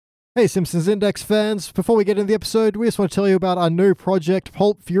Hey Simpsons Index fans, before we get into the episode, we just want to tell you about our new project,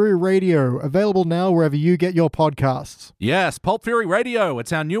 Pulp Fury Radio, available now wherever you get your podcasts. Yes, Pulp Fury Radio.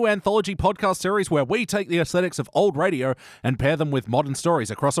 It's our new anthology podcast series where we take the aesthetics of old radio and pair them with modern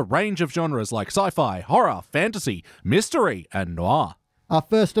stories across a range of genres like sci-fi, horror, fantasy, mystery, and noir. Our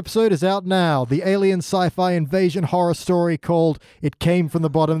first episode is out now, the alien sci-fi invasion horror story called It Came from the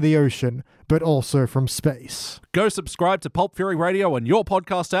Bottom of the Ocean, but also from space. Go subscribe to Pulp Fury Radio on your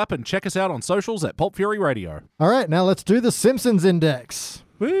podcast app and check us out on socials at Pulp Fury Radio. All right, now let's do the Simpsons Index.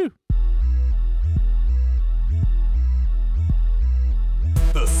 Woo!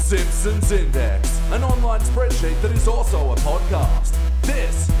 The Simpsons Index, an online spreadsheet that is also a podcast.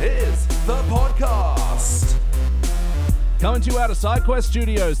 This is the podcast. Coming to you out of SideQuest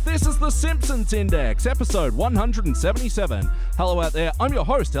Studios, this is the Simpsons Index, episode 177. Hello out there, I'm your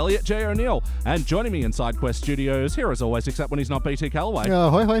host, Elliot J. O'Neill, and joining me in SideQuest Studios, here as always, except when he's not BT Calloway.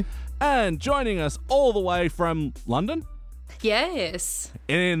 Hoi hoi. And joining us all the way from London, Yes.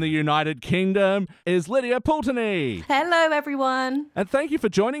 in the United Kingdom, is Lydia Pulteney. Hello, everyone. And thank you for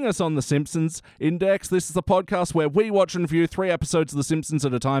joining us on The Simpsons Index. This is a podcast where we watch and review 3 episodes of The Simpsons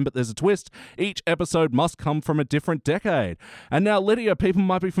at a time, but there's a twist. Each episode must come from a different decade. And now, Lydia, people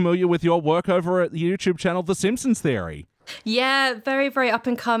might be familiar with your work over at the YouTube channel The Simpsons Theory. Yeah, very, very up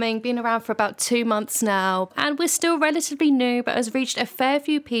and coming. Been around for about 2 months now. And we're still relatively new, but has reached a fair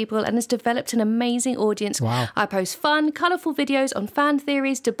few people and has developed an amazing audience. Wow. I post fun, colourful videos on fan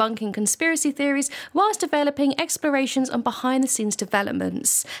theories, debunking conspiracy theories, whilst developing explorations on behind-the-scenes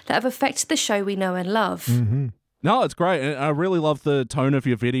developments that have affected the show we know and love. Mm-hmm. No, it's great. And I really love the tone of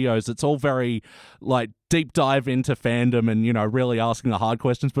your videos. It's all very, deep dive into fandom and, really asking the hard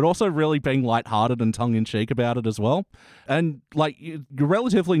questions, but also really being lighthearted and tongue-in-cheek about it as well. And, you're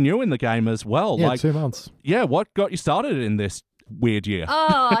relatively new in the game as well. Yeah, 2 months. Yeah, what got you started in this weird year?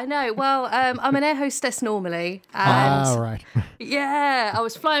 Oh, I know. Well, I'm an air hostess normally. And right. yeah, I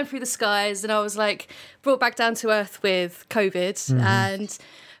was flying through the skies and I was brought back down to earth with COVID and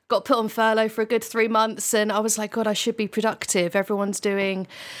got put on furlough for a good 3 months. And I was like, God, I should be productive. Everyone's renovating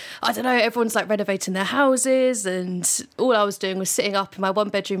their houses. And all I was doing was sitting up in my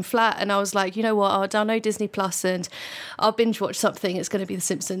 1-bedroom flat. And I was like, you know what, I'll download Disney Plus and I'll binge watch something. It's going to be The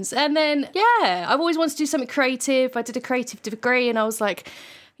Simpsons. And then, yeah, I've always wanted to do something creative. I did a creative degree and I was like,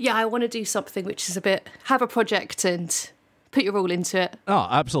 yeah, I want to do something which is have a project and put your all into it. Oh,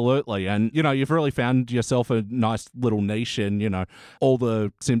 absolutely. And, you've really found yourself a nice little niche in, all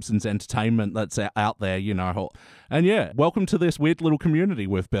the Simpsons entertainment that's out there, And yeah, welcome to this weird little community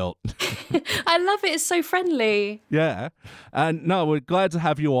we've built. I love it. It's so friendly. Yeah. And no, we're glad to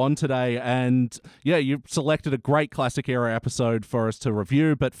have you on today. And yeah, you've selected a great classic era episode for us to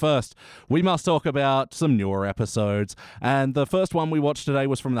review. But first, we must talk about some newer episodes. And the first one we watched today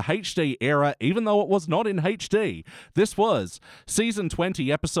was from the HD era, even though it was not in HD. This was Season 20,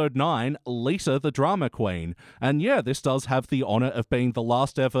 Episode 9, Lisa the Drama Queen. And yeah, this does have the honor of being the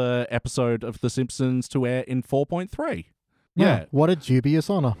last ever episode of The Simpsons to air in 4.3. Yeah. What a dubious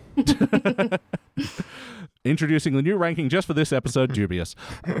honor. Introducing the new ranking just for this episode, dubious.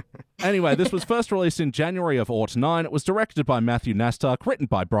 Anyway, this was first released in January of 2009. It was directed by Matthew Nastak, written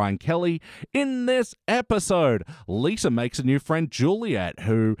by Brian Kelly. In this episode, Lisa makes a new friend, Juliet,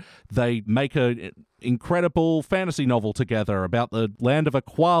 who they make an incredible fantasy novel together about the land of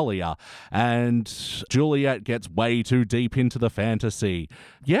Aqualia, and Juliet gets way too deep into the fantasy.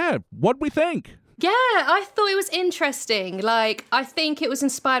 Yeah, what'd we think? Yeah, I thought it was interesting. I think it was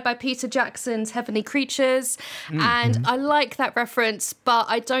inspired by Peter Jackson's Heavenly Creatures, and I like that reference, but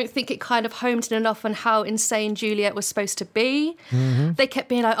I don't think it kind of homed in enough on how insane Juliet was supposed to be. They kept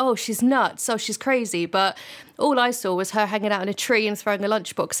being like, oh, she's nuts, oh, she's crazy, but all I saw was her hanging out in a tree and throwing a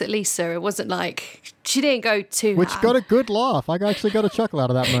lunchbox at Lisa. It wasn't she didn't go too Which got a good laugh. I actually got a chuckle out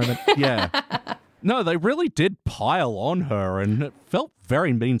of that moment. Yeah. No, they really did pile on her, and it felt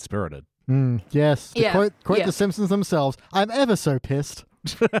very mean-spirited. Yes, to quote the Simpsons themselves, I'm ever so pissed.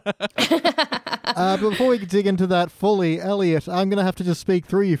 But before we dig into that fully, Elliot, I'm going to have to just speak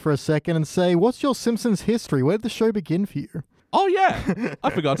through you for a second and say, what's your Simpsons history? Where did the show begin for you? Oh, yeah. I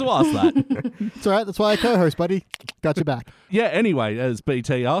forgot to ask that. It's all right. That's why I co-host, buddy. Got you back. Yeah, anyway, as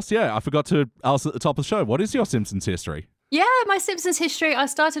BT asked, I forgot to ask at the top of the show, what is your Simpsons history? Yeah, my Simpsons history, I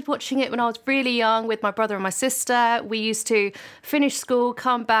started watching it when I was really young with my brother and my sister. We used to finish school,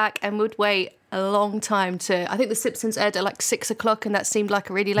 come back, and would wait a long time I think The Simpsons aired at 6 o'clock, and that seemed like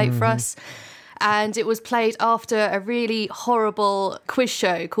really late for us. and it was played after a really horrible quiz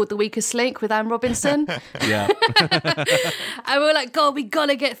show called The Weakest Link with Anne Robinson. Yeah. And we were like, God, we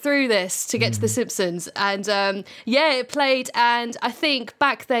gotta get through this to get to The Simpsons. And it played, and I think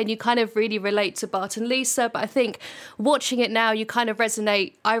back then you kind of really relate to Bart and Lisa, but I think watching it now you kind of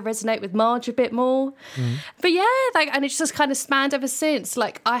I resonate with Marge a bit more. But yeah, and it's just kind of spanned ever since.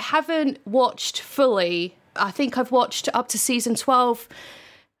 Like, I haven't watched fully. I think I've watched up to season 12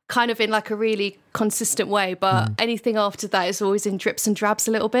 kind of in like a really consistent way, but anything after that is always in drips and drabs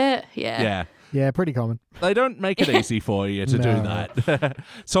a little bit. Yeah. Yeah, pretty common. They don't make it easy for you to do that.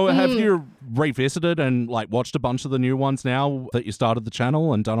 So have you revisited and like watched a bunch of the new ones now that you started the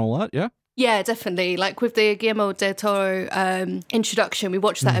channel and done all that? Yeah? Yeah, definitely. Like with the Guillermo del Toro introduction, we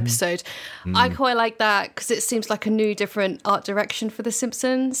watched that episode. I quite like that because it seems like a new, different art direction for The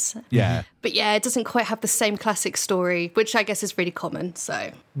Simpsons. Yeah. But yeah, it doesn't quite have the same classic story, which I guess is really common.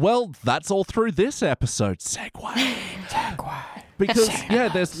 So, well, that's all through this episode. Segue. Because,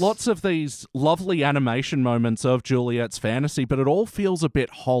 there's lots of these lovely animation moments of Juliet's fantasy, but it all feels a bit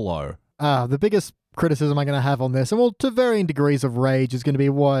hollow. The biggest criticism I'm going to have on this, and well, to varying degrees of rage, is going to be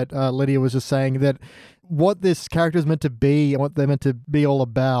what Lydia was just saying, that what this character is meant to be and what they're meant to be all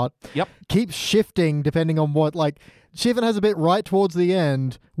about keeps shifting depending on what, like, she even has a bit right towards the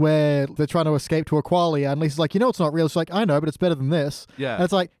end where they're trying to escape to Aqualia, and Lisa's like, it's not real. She's like, I know, but it's better than this. Yeah. And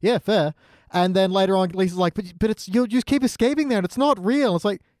it's like, yeah, fair. And then later on, Lisa's like, but it's, you'll just keep escaping there, and it's not real. It's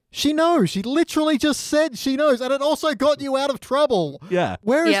like, she knows. She literally just said she knows, and it also got you out of trouble. Yeah.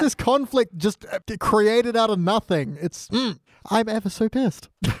 Where is this conflict just created out of nothing? It's, I'm ever so pissed.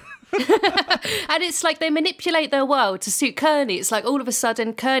 And it's like they manipulate their world to suit Kearney. It's like all of a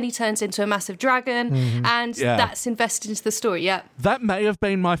sudden Kearney turns into a massive dragon, and that's invested into the story. Yeah, that may have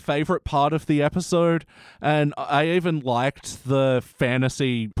been my favorite part of the episode, and I even liked the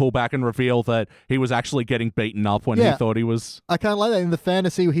fantasy pullback and reveal that he was actually getting beaten up when he thought he was. I kind of like that. In the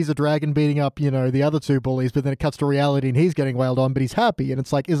fantasy, he's a dragon beating up, the other two bullies, but then it cuts to reality and he's getting wailed on, but he's happy, and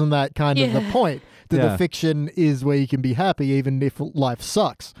it's like, isn't that kind of the point? That the fiction is where you can be happy even if life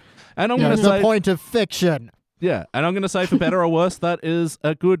sucks. And I'm going to say the point of fiction. Yeah, and I'm going to say, for better or worse, that is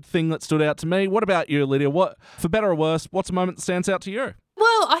a good thing that stood out to me. What about you, Lydia? What, for better or worse, what's a moment that stands out to you?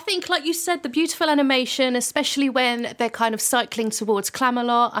 Well, I think, like you said, the beautiful animation, especially when they're kind of cycling towards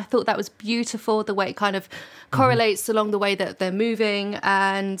Camelot, I thought that was beautiful, the way it kind of correlates along the way that they're moving.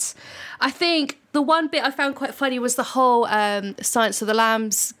 And I think the one bit I found quite funny was the whole Silence of the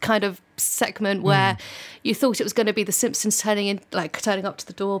Lambs kind of segment where you thought it was going to be the Simpsons turning up to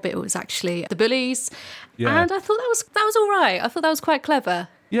the door, but it was actually the bullies. Yeah. And I thought that was all right. I thought that was quite clever.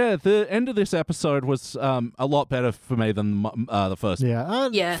 Yeah, the end of this episode was a lot better for me than the first.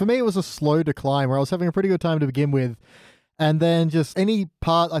 Yeah. For me, it was a slow decline where I was having a pretty good time to begin with. And then just any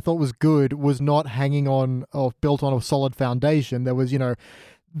part I thought was good was not hanging on or built on a solid foundation. There was,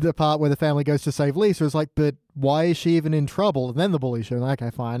 the part where the family goes to save Lisa is like, but why is she even in trouble? And then the bully show, like,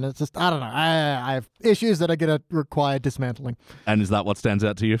 okay, fine. It's just, I don't know. I have issues that are going to require dismantling. And is that what stands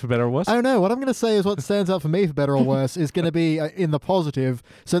out to you for better or worse? I don't know. What I'm going to say is what stands out for me for better or worse is going to be in the positive.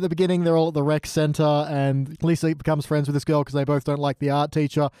 So at the beginning, they're all at the rec center and Lisa becomes friends with this girl because they both don't like the art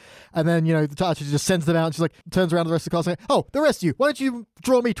teacher. And then, the teacher just sends them out and she's like, turns around to the rest of the class and says, oh, the rest of you, why don't you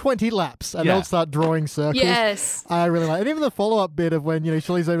draw me 20 laps? And they'll start drawing circles. Yes. I really like it. And even the follow-up bit of when,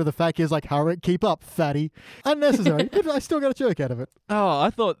 she leans over to the fat kid's like, hurry, keep up, fatty. Unnecessary. But I still got a joke out of it. Oh, I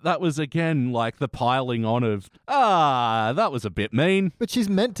thought that was, again, like the piling on of, that was a bit mean. But she's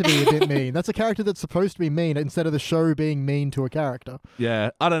meant to be a bit mean. That's a character that's supposed to be mean instead of the show being mean to a character. Yeah,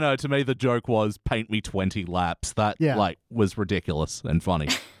 I don't know. To me, the joke was paint me 20 laps. That, was ridiculous and funny.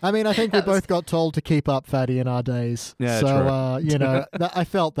 I mean, I think we both got told to keep up, fatty, in our days. Yeah, so, true. I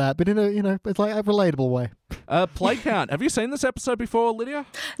felt that, but in a, it's like a relatable way. Play count. Have you seen this episode before, Lydia?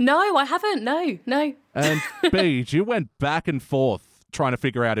 No, I haven't. No. And Beej, you went back and forth trying to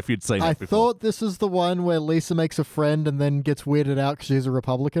figure out if you'd seen it before. I thought this is the one where Lisa makes a friend and then gets weirded out because she's a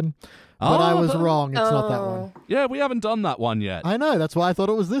Republican. But I was wrong. It's not that one. Yeah, we haven't done that one yet. I know. That's why I thought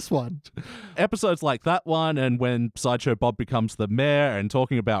it was this one. Episodes like that one and when Sideshow Bob becomes the mayor and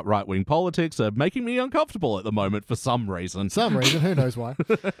talking about right-wing politics are making me uncomfortable at the moment for some reason. Who knows why.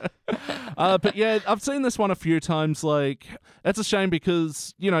 But yeah, I've seen this one a few times. Like, it's a shame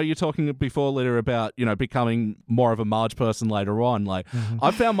because, you're talking before, Lydia, about, becoming more of a Marge person later on. Like, I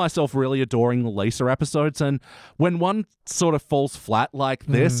found myself really adoring the Lisa episodes, and when one sort of falls flat like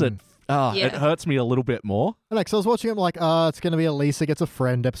this, it hurts me a little bit more. So I was watching it, I'm like, it's going to be a Lisa gets a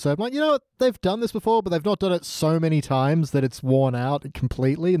friend episode. I'm like, you know what? They've done this before, but they've not done it so many times that it's worn out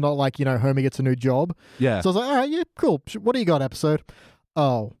completely. Not like, Homer gets a new job. Yeah. So I was like, all right, yeah, cool. What do you got, episode?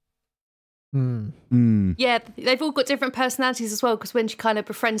 Oh. Yeah, they've all got different personalities as well, because when she kind of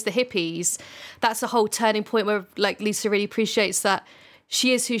befriends the hippies, that's a whole turning point where like Lisa really appreciates that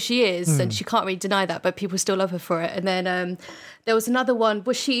she is who she is and she can't really deny that, but people still love her for it. And then there was another one.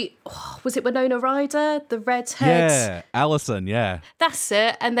 Was it Winona Ryder, the redhead? Yeah, Allison, yeah. That's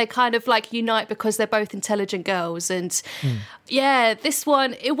it. And they kind of like unite because they're both intelligent girls. And yeah, this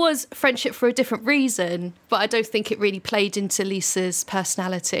one, it was friendship for a different reason, but I don't think it really played into Lisa's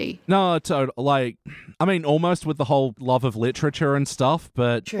personality. No, I mean, almost with the whole love of literature and stuff,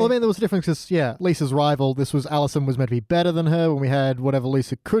 but... Well, I mean, there was a difference because, Lisa's rival, Allison was meant to be better than her when we had whatever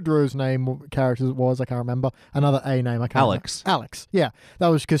Lisa Kudrow's character was, I can't remember. Another A name, I can't remember. Alex, yeah. That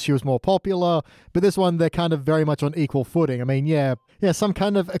was because she was more popular. But this one, they're kind of very much on equal footing. I mean, some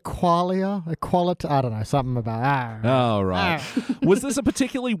kind of equality, I don't know, something about... Oh, right. Was this a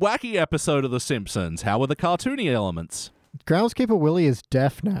particularly wacky episode of The Simpsons? How were the cartoony elements? Groundskeeper Willie is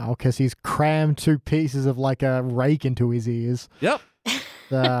deaf now because he's crammed 2 pieces of like a rake into his ears. Yep.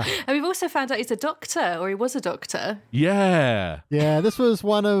 And we've also found out he's a doctor, or he was a doctor. Yeah. Yeah, this was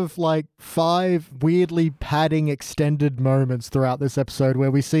one of like 5 weirdly padding extended moments throughout this episode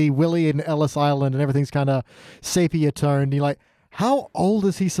where we see Willie in Ellis Island and everything's kind of sepia toned. You're like, how old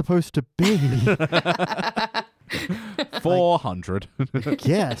is he supposed to be? 400.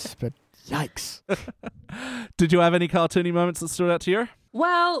 Yes, but yikes. Did you have any cartoony moments that stood out to you?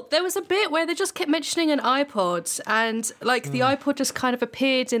 Well, there was a bit where they just kept mentioning an iPod, and like the iPod just kind of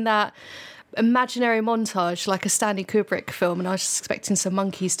appeared in that imaginary montage like a Stanley Kubrick film, and I was just expecting some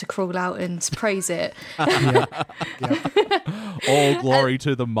monkeys to crawl out and praise it. All glory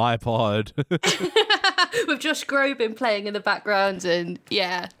to the MyPod. With Josh Groban playing in the background, and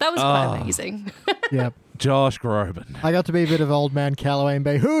yeah, that was quite amazing. Yeah. Josh Groban. I got to be a bit of old man Calloway and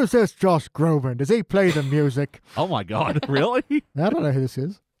be, who's this Josh Groban? Does he play the music? Oh my God, really? I don't know who this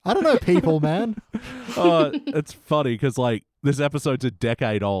is. I don't know people, man. It's funny because like this episode's a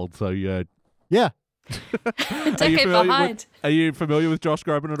decade old, so yeah. Yeah. Decade behind. Are you familiar with Josh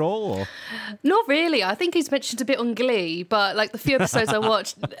Groban at all? Or? Not really. I think he's mentioned a bit on Glee, but like the few episodes I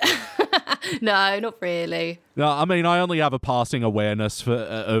watched, no, not really. No, I mean, I only have a passing awareness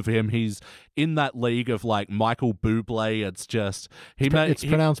of him. He's in that league of like Michael Bublé. It's just it's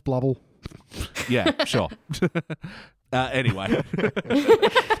pronounced Blubble. Yeah, sure. Anyway,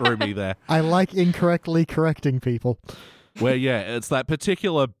 threw me there. I like incorrectly correcting people. Where, it's that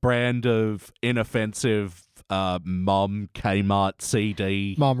particular brand of inoffensive mum Kmart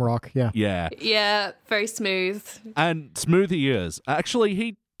CD. Mum rock, yeah. Yeah. Yeah, very smooth. And smooth he is. Actually,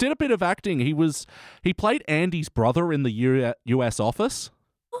 he did a bit of acting. He played Andy's brother in the US Office.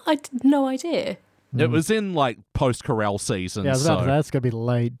 Oh, I had no idea. It was in, like, post-Corral season. Yeah, that's going to be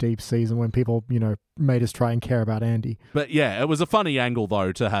late, deep season when people, made us try and care about Andy. But, yeah, it was a funny angle,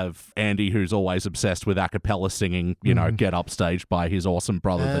 though, to have Andy, who's always obsessed with a cappella singing, get upstaged by his awesome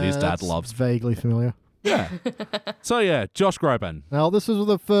brother that his dad loves. Vaguely familiar. Yeah. So, yeah, Josh Groban. Now, this was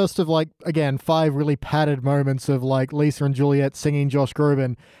the first of, 5 really padded moments of, Lisa and Juliet singing Josh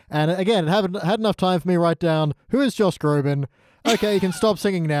Groban. And, again, it had enough time for me to write down, who is Josh Groban? Okay, you can stop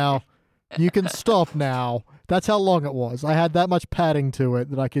singing now. You can stop now. That's how long it was. I had that much padding to it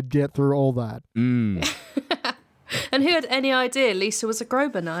that I could get through all that. And who had any idea Lisa was a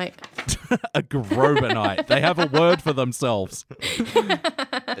Grobanite? A Grobanite. They have a word for themselves.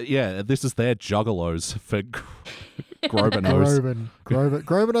 Yeah, this is their juggalos for Grobanos.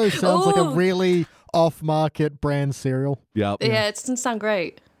 Grobanos sounds like a really off-market brand cereal. Yep. Yeah, it doesn't sound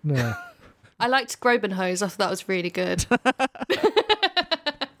great. No. I liked Grobanhose. I thought that was really good.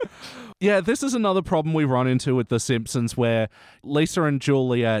 Yeah, this is another problem we run into with The Simpsons where Lisa and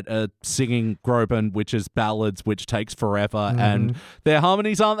Juliet are singing Groban, which is ballads, which takes forever, and their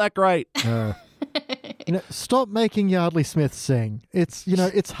harmonies aren't that great. Stop making Yardley Smith sing.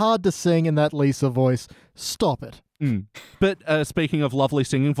 It's hard to sing in that Lisa voice. Stop it. But speaking of lovely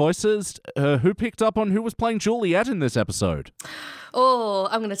singing voices, who picked up on who was playing Juliet in this episode? Oh,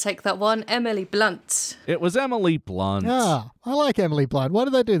 I'm going to take that one. Emily Blunt. It was Emily Blunt. Yeah, I like Emily Blunt. Why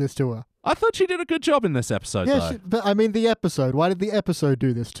did they do this to her? I thought she did a good job in this episode, though. But I mean the episode. Why did the episode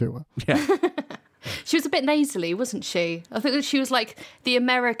do this to her? Yeah. She was a bit nasally, wasn't she? I think that she was like the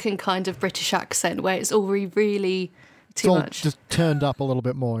American kind of British accent where it's all really too much. Just turned up a little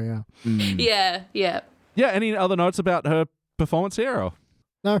bit more, yeah. Yeah. Yeah, any other notes about her performance here? Or?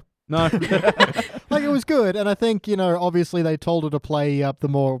 No. No. Like, it was good, and I think, obviously they told her to play up the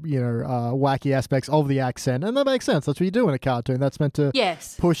more, wacky aspects of the accent, and that makes sense. That's what you do in a cartoon. That's meant to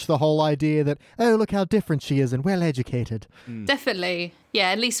push the whole idea that, oh, look how different she is and well-educated. Definitely.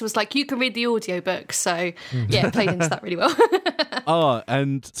 Yeah, and Lisa was like, you can read the audiobook, so yeah, it played into that really well. Oh,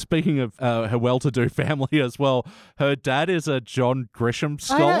 and speaking of her well-to-do family as well, her dad is a John Grisham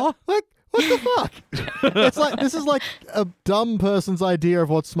scholar. What the fuck? It's like, this is like a dumb person's idea of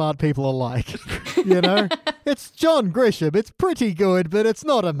what smart people are like. It's John Grisham. It's pretty good, but it's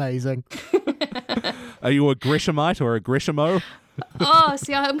not amazing. Are you a Grishamite or a Grishamo? Oh,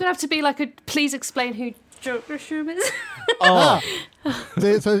 see, I'm going to have to be like please explain who John Grisham is.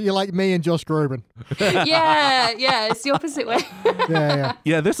 So you're like me and Josh Groban. Yeah, it's the opposite way.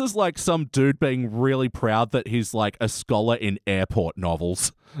 Yeah, this is like some dude being really proud that he's like a scholar in airport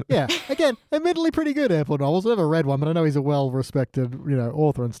novels. Yeah, again, admittedly pretty good airport novels. I've never read one, but I know he's a well-respected,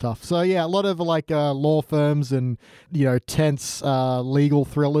 author and stuff. So yeah, a lot of like law firms and, tense legal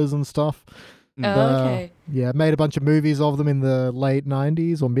thrillers and stuff. Okay. Yeah, made a bunch of movies of them in the late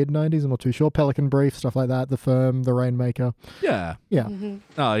 90s or mid-90s, I'm not too sure. Pelican Brief, stuff like that. The Firm, The Rainmaker. Yeah. Yeah.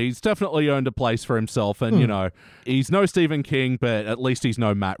 No, he's definitely earned a place for himself, and, he's no Stephen King, but at least he's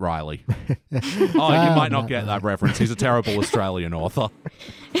no Matt Riley. You might not get that reference. He's a terrible Australian author.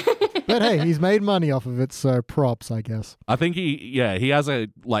 But hey, he's made money off of it, so props, I guess. I think he has a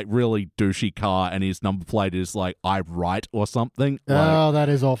like really douchey car, and his number plate is like "I write" or something. Oh, that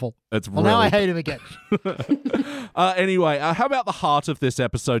is awful. It's well, really... now I hate him again. Anyway, how about the heart of this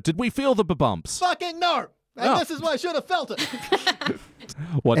episode? Did we feel the bumps? Fucking no! And this is why I should have felt it.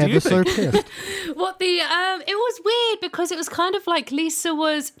 What do you think? So pissed. It was weird because it was kind of like Lisa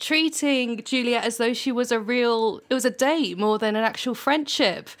was treating Juliet as though she was it was a date more than an actual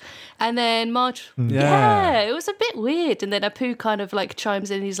friendship. And then Marge, it was a bit weird. And then Apu kind of like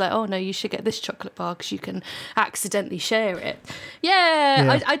chimes in and he's like, oh no, you should get this chocolate bar because you can accidentally share it.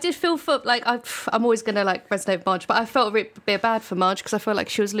 I did feel I'm always going to like resonate with Marge, but I felt a bit bad for Marge because I felt like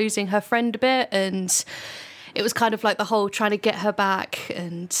she was losing her friend a bit, and it was kind of like the whole trying to get her back,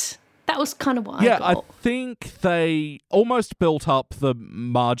 and that was kind of what I got. I think they almost built up the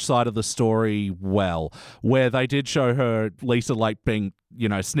Marge side of the story well, where they did show her, Lisa, like being,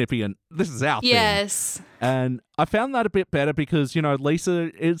 snippy and this is our thing. Yes. And I found that a bit better because,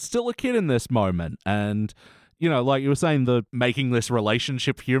 Lisa is still a kid in this moment, and like you were saying, the making this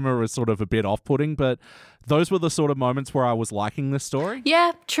relationship humor is sort of a bit off-putting, but those were the sort of moments where I was liking this story.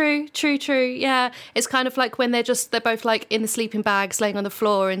 Yeah, true. Yeah, it's kind of like when they're both like in the sleeping bags laying on the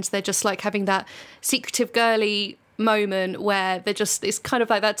floor and they're just like having that secretive girly moment where it's kind of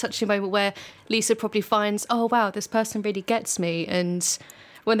like that touching moment where Lisa probably finds, oh wow, this person really gets me, and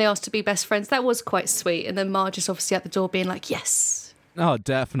when they asked to be best friends, that was quite sweet. And then Marge is obviously at the door being like, yes. Oh,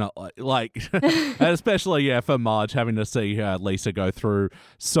 definitely. Like, especially, for Marge having to see Lisa go through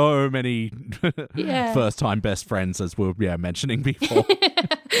so many first-time best friends, as we were mentioning before.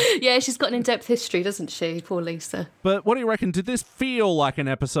 Yeah, she's got an in-depth history, doesn't she? Poor Lisa. But what do you reckon? Did this feel like an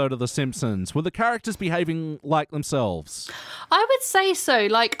episode of The Simpsons? Were the characters behaving like themselves? I would say so.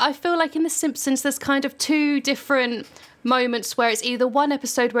 Like, I feel like in The Simpsons, there's kind of two different moments where it's either one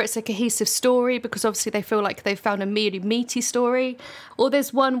episode where it's a cohesive story because obviously they feel like they've found a really meaty story, or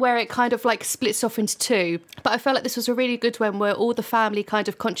there's one where it kind of like splits off into two. But I felt like this was a really good one where all the family kind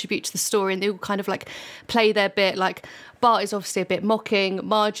of contribute to the story and they all kind of like play their bit. Like Bart is obviously a bit mocking.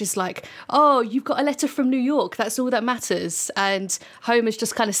 Marge is like, oh, you've got a letter from New York, that's all that matters. And Homer's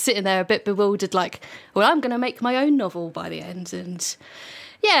just kind of sitting there a bit bewildered like, well, I'm going to make my own novel by the end. And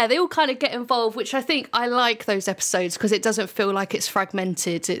yeah, they all kind of get involved, which I think I like those episodes because it doesn't feel like it's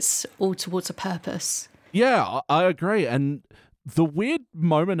fragmented. It's all towards a purpose. Yeah, I agree. And the weird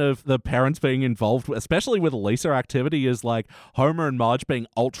moment of the parents being involved, especially with Lisa activity, is like Homer and Marge being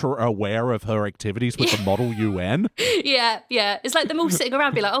ultra aware of her activities with the Model UN. Yeah. It's like them all sitting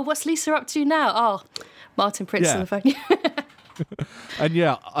around being like, oh, what's Lisa up to now? Oh, Martin Prince on the phone. And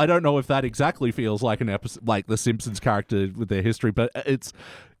yeah, I don't know if that exactly feels like an episode, like the Simpsons character with their history, but it's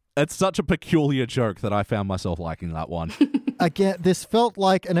such a peculiar joke that I found myself liking that one. Again, this felt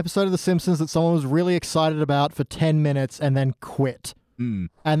like an episode of The Simpsons that someone was really excited about for 10 minutes and then quit. And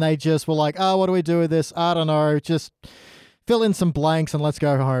they just were like, oh, what do we do with this? I don't know, just fill in some blanks and let's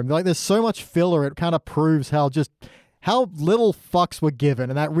go home. Like, there's so much filler, it kind of proves how little fucks were given,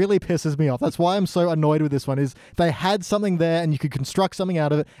 and that really pisses me off. That's why I'm so annoyed with this one, is they had something there and you could construct something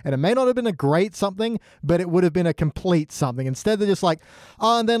out of it, and it may not have been a great something, but it would have been a complete something. Instead, they're just like,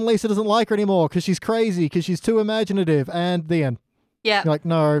 oh, and then Lisa doesn't like her anymore because she's crazy, because she's too imaginative, and the end. Yeah. You're like,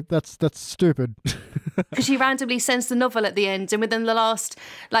 no, that's stupid. Because she randomly sends the novel at the end, and within the last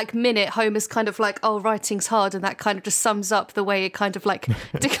minute, Homer's kind of like, "Oh, writing's hard," and that kind of just sums up the way it kind of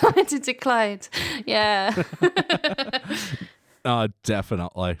declined. Yeah.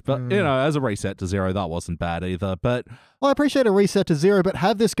 Definitely. But, as a reset to 0, that wasn't bad either. But Well, I appreciate a reset to 0, but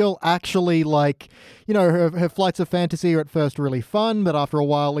have this girl actually, her flights of fantasy are at first really fun, but after a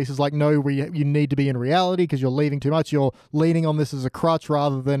while, Lisa's like, no, you need to be in reality because you're leaving too much. You're leaning on this as a crutch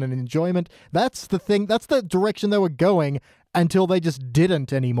rather than an enjoyment. That's the thing. That's the direction they were going until they just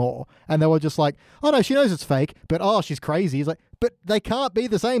didn't anymore. And they were just like, oh, no, she knows it's fake, but, oh, she's crazy. It's like, but they can't be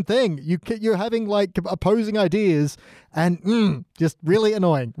the same thing. You're having, opposing ideas and just really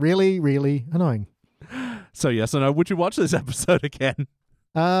annoying. Really, really annoying. So yes or no, would you watch this episode again?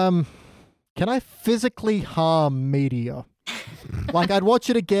 Can I physically harm media? I'd watch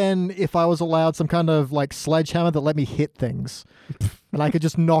it again if I was allowed some kind of sledgehammer that let me hit things and I could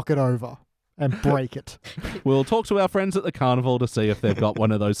just knock it over and break it. We'll talk to our friends at the carnival to see if they've got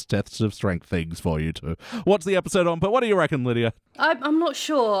one of those tests of strength things for you to watch the episode on. But what do you reckon, Lydia? I'm not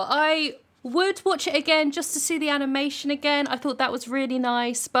sure. I would watch it again just to see the animation again. I thought that was really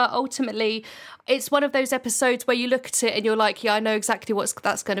nice, but ultimately it's one of those episodes where you look at it and you're like, yeah, I know exactly what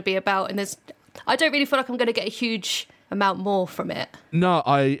that's going to be about, and I don't really feel like I'm going to get a huge amount more from it. No,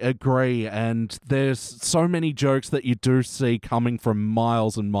 I agree, and there's so many jokes that you do see coming from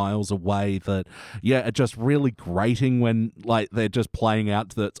miles and miles away that, are just really grating when they're just playing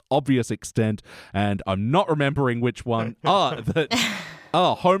out to its obvious extent, and I'm not remembering which one.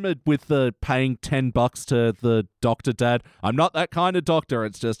 Homer with the paying $10 to the doctor dad. I'm not that kind of doctor.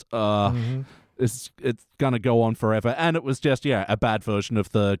 It's just, it's going to go on forever. And it was just, a bad version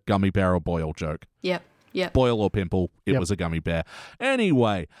of the gummy bear or boil joke. Yep. Boil or pimple, it was a gummy bear.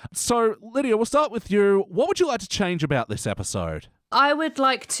 Anyway, so Lydia, we'll start with you. What would you like to change about this episode? I would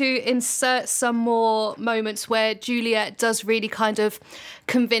like to insert some more moments where Juliet does really kind of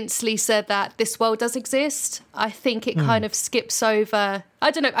convince Lisa that this world does exist. I think it kind of skips over.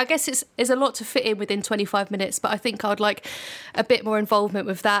 I don't know. I guess it's a lot to fit in within 25 minutes, but I think I would like a bit more involvement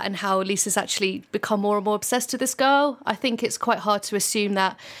with that and how Lisa's actually become more and more obsessed with this girl. I think it's quite hard to assume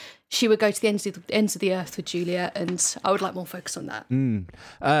that she would go to the ends of the earth with Juliet, and I would like more focus on that.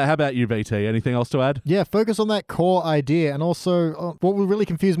 How about you, BT? Anything else to add? Yeah, focus on that core idea. And also, what will really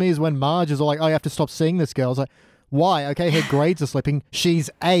confuse me is when Marge is all like, oh, you have to stop seeing this girl. I was like, why? Okay, her grades are slipping. She's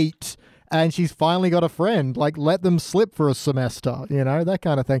 8, and she's finally got a friend. Let them slip for a semester, that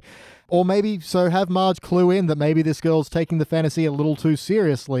kind of thing. Or maybe, have Marge clue in that maybe this girl's taking the fantasy a little too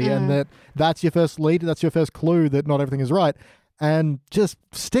seriously, and that's your first lead, that's your first clue that not everything is right. And just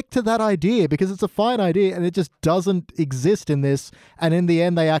stick to that idea because it's a fine idea and it just doesn't exist in this. And in the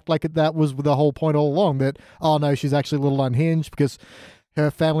end, they act like that was the whole point all along, that, oh no, she's actually a little unhinged because her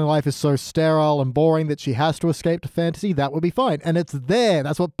family life is so sterile and boring that she has to escape to fantasy. That would be fine. And it's there.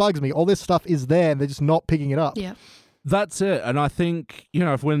 That's what bugs me. All this stuff is there and they're just not picking it up. Yeah. That's it. And I think,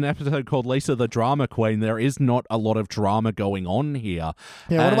 if we're in an episode called Lisa the Drama Queen, there is not a lot of drama going on here.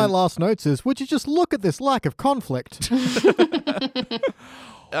 Yeah, one of my last notes is, would you just look at this lack of conflict?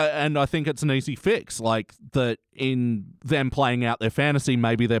 And I think it's an easy fix, that in them playing out their fantasy,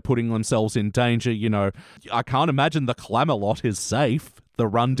 maybe they're putting themselves in danger. I can't imagine the Clamalot is safe. The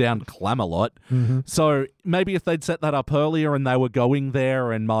rundown Clamalot. So maybe if they'd set that up earlier and they were going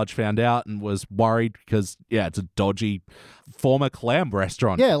there and Marge found out and was worried because, it's a dodgy former clam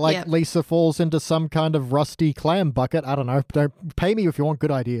restaurant. Yeah, Lisa falls into some kind of rusty clam bucket. I don't know. Don't pay me if you want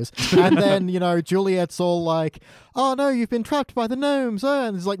good ideas. And then, Juliet's all like, oh no, you've been trapped by the gnomes.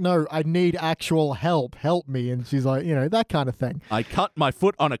 And it's like, no, I need actual help. Help me. And she's like, that kind of thing. I cut my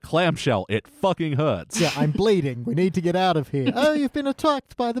foot on a clamshell. It fucking hurts. Yeah, I'm bleeding. We need to get out of here. Oh, you've been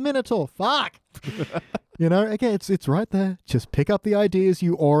attacked by the Minotaur. Fuck. Again, it's right there. Just pick up the ideas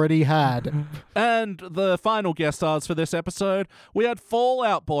you already had. And the final guest stars for this episode, we had Fall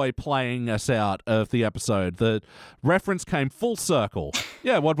Out Boy playing us out of the episode. The reference came full circle.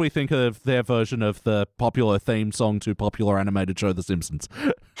 Yeah, what do we think of their version of the popular theme song to popular animated show The Simpsons?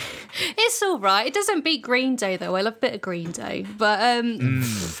 It's all right. It doesn't beat Green Day, though. I love a bit of Green Day. But I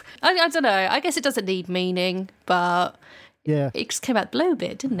don't know. I guess it doesn't need meaning, but... Yeah. It just came out below a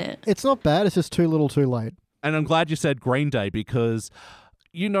bit, didn't it? It's not bad. It's just too little too late. And I'm glad you said Green Day because,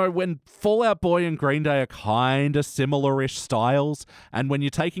 when Fall Out Boy and Green Day are kind of similar-ish styles, and when you're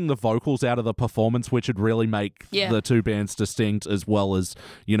taking the vocals out of the performance, which would really make the two bands distinct, as well as,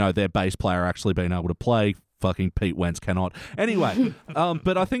 their bass player actually being able to play, fucking Pete Wentz cannot. Anyway,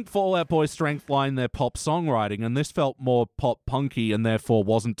 but I think Fall Out Boy's strength lie in their pop songwriting, and this felt more pop punky and therefore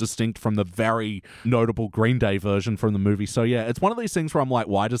wasn't distinct from the very notable Green Day version from the movie. So yeah, it's one of these things where I'm like,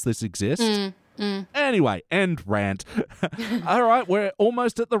 why does this exist? Anyway, end rant. All right, we're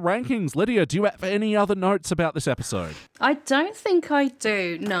almost at the rankings. Lydia, do you have any other notes about this episode? I don't think I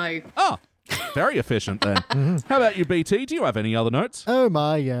do, no. Oh, very efficient then. How about you, BT? Do you have any other notes? Oh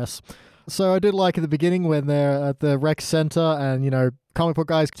my, yes. So I did like at the beginning when they're at the rec center and, comic book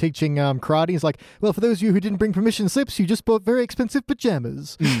guys teaching karate. He's like, well, for those of you who didn't bring permission slips, you just bought very expensive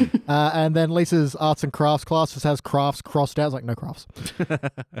pajamas. And then Lisa's arts and crafts class just has crafts crossed out. It's like, no crafts.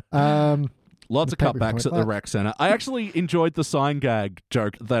 Lots of cutbacks at the rec center. I actually enjoyed the sign gag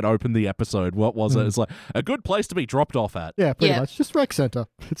joke that opened the episode. What was it? It's like a good place to be dropped off at. Yeah, pretty much. Just rec center.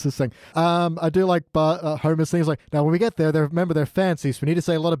 It's this thing. I do like Homer's thing. He's like, now when we get there, remember they're fancy, so we need to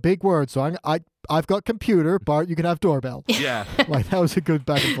say a lot of big words. So I've got computer, Bart, you can have doorbell. Yeah. Like, that was a good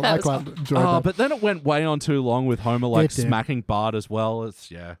back and forth. I quite enjoyed that. But then it went way on too long with Homer, smacking Bart as well.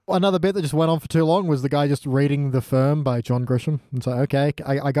 Another bit that just went on for too long was the guy just reading The Firm by John Grisham. It's like, okay,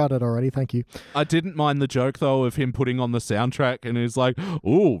 I got it already, thank you. I didn't mind the joke, though, of him putting on the soundtrack, and he's like,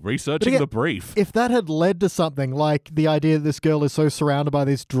 ooh, researching the brief. If that had led to something like the idea that this girl is so surrounded by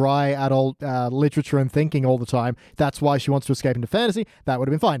this dry adult literature and thinking all the time, that's why she wants to escape into fantasy, that would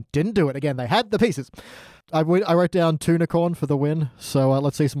have been fine. Didn't do it. Again, they had the pieces. I wrote down Tunicorn for the win, so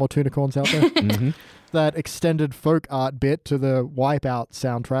let's see some more Tunicorns out there. That extended folk art bit to the Wipeout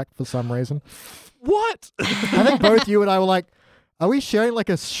soundtrack for some reason. What? I think both you and I were like, are we sharing like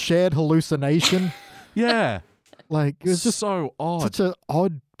a shared hallucination? Yeah. Like, it was just so odd. Such an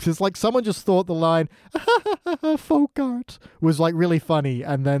odd, because like someone just thought the line, folk art, was like really funny,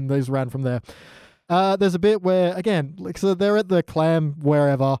 and then they just ran from there. There's a bit where, again, so they're at the clam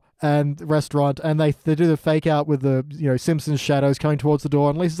wherever and restaurant, and they do the fake out with the Simpsons shadows coming towards the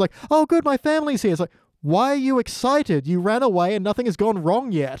door, and Lisa's like, oh good, my family's here. It's like, why are you excited? You ran away and nothing has gone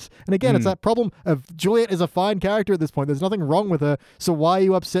wrong yet. And again, it's that problem of Juliet is a fine character at this point. There's nothing wrong with her, so why are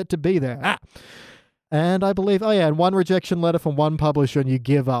you upset to be there? And I believe, and one rejection letter from one publisher and you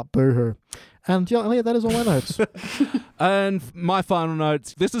give up. Boo-hoo. And yeah, that is all my notes. And my final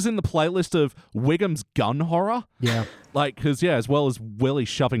notes, this is in the playlist of Wiggum's gun horror. Yeah. Like, because, as well as Willie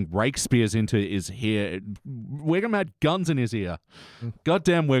shoving rake spears into his ear, Wiggum had guns in his ear.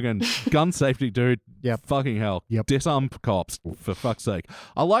 Goddamn Wiggum. Gun safety, dude. Yep. Fucking hell. Yep. Disarm cops, for fuck's sake.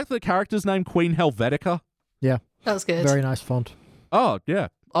 I like the character's name, Queen Helvetica. Yeah. That was good. Very nice font. Oh, yeah.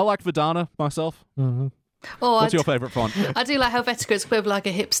 I like Vidana myself. Mm-hmm. Oh, What's your favourite font? I do like Helvetica. It's with like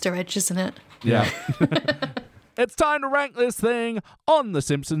a hipster edge, isn't it? Yeah. It's time to rank this thing. On the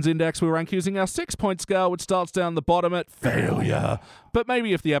Simpsons Index, we rank using our 6-point scale, which starts down the bottom at failure. But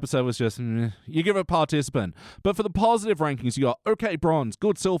maybe if the episode was just, you give it participant. But for the positive rankings, you got okay bronze,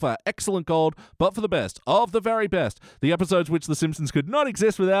 good silver, excellent gold, but for the best of the very best, the episodes which the Simpsons could not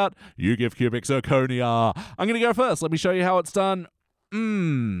exist without, you give cubic zirconia. I'm going to go first. Let me show you how it's done.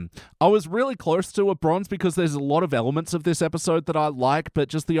 I was really close to a bronze because there's a lot of elements of this episode that I like, but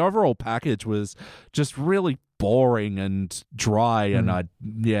just the overall package was just really boring and dry, and I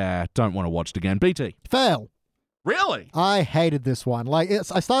don't want to watch it again. BT. Fail. Really? I hated this one. Like,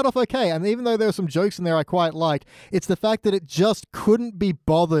 I started off okay, and even though there were some jokes in there I quite liked, it's the fact that it just couldn't be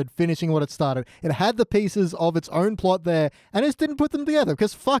bothered finishing what it started. It had the pieces of its own plot there, and it just didn't put them together,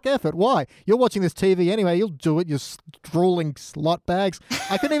 because fuck effort. Why? You're watching this TV anyway, you'll do it, you drooling slot bags.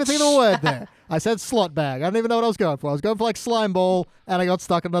 I couldn't even think of the word there. I said slot bag. I don't even know what I was going for. I was going for like slime ball, and I got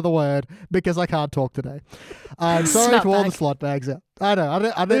stuck on another word because I can't talk today. I'm sorry to all the slot bags out. I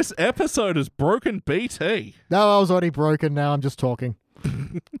know. This episode is broken BT. No, I was already broken. Now I'm just talking.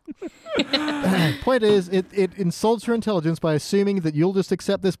 Point is, it insults your intelligence by assuming that you'll just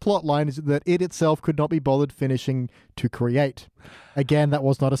accept this plot line that it itself could not be bothered finishing to create. Again, that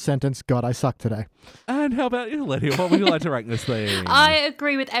was not a sentence. God, I suck today. And how about you, Lydia? What would you like to rank this thing? I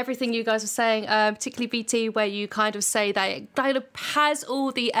agree with everything you guys were saying, particularly BT, where you kind of say that it kind of has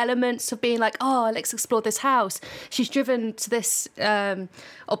all the elements of being like, oh, let's explore this house. She's driven to this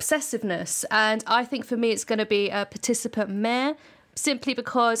obsessiveness. And I think for me, it's going to be a participant meh. Simply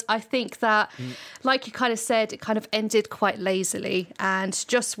because I think that, like you kind of said, it kind of ended quite lazily. And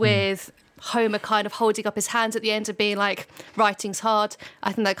just with Homer kind of holding up his hands at the end and being like, writing's hard,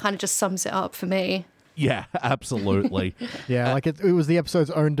 I think that kind of just sums it up for me. Yeah, absolutely. Yeah, like it was the episode's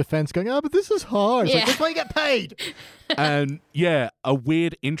own defense going, but this is hard. It's like, that's why you get paid. And a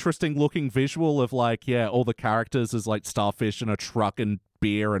weird, interesting looking visual of like, all the characters as like starfish in a truck and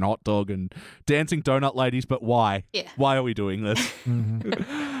beer and hot dog and dancing donut ladies, but why? Yeah. Why are we doing this?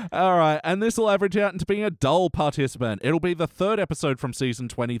 All right, and this will average out into being a dull participant. It'll be the third episode from season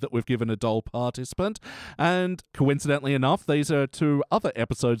 20 that we've given a dull participant, and coincidentally enough, these are two other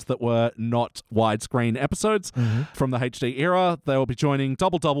episodes that were not widescreen episodes from the HD era. They'll be joining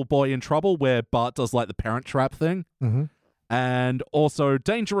Double Double Boy in Trouble, where Bart does like the Parent Trap thing. And also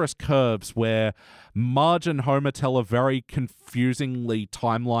Dangerous Curves, where Marge and Homer tell a very confusingly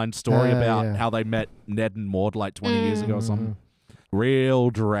timeline story about how they met Ned and Maude like 20 years ago or something.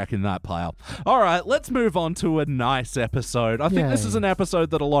 Real dreck in that pile. All right, let's move on to a nice episode. I think this is an episode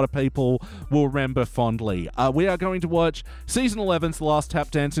that a lot of people will remember fondly. We are going to watch Season 11's The Last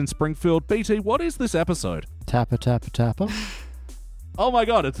Tap Dance in Springfield. BT, what is this episode? Tapper, tapper, tapper. Oh my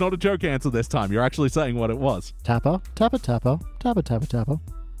god, it's not a joke answer this time. You're actually saying what it was. Tapper, tapper, tapper, tapper, tapper, tapper.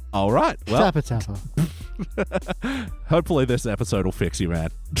 All right, well. Tapper, tapper. Hopefully this episode will fix you, man.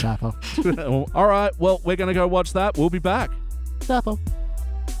 Tapper. All right, well, we're going to go watch that. We'll be back. Tapper.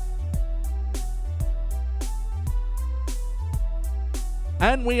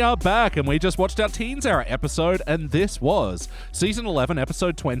 And we are back, and we just watched our Teens Era episode, and this was Season 11,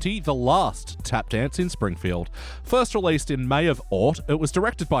 Episode 20, The Last Tap Dance in Springfield. First released in May of aught, it was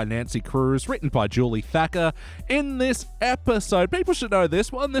directed by Nancy Kruse, written by Julie Thacker. In this episode, people should know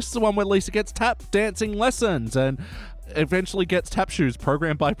this one. This is the one where Lisa gets tap dancing lessons, and eventually gets tap shoes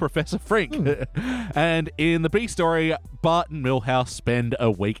programmed by Professor Frink. And in the B story, Bart and Milhouse spend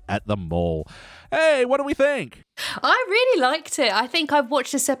a week at the mall. Hey, what do we think? I really liked it. I think I've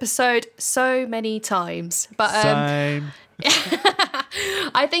watched this episode so many times. But Same.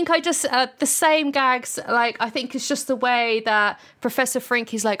 I think I just, the same gags, like, I think it's just the way that Professor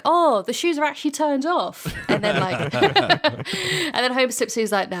Frink is like, oh, the shoes are actually turned off. And then, like, and then Homer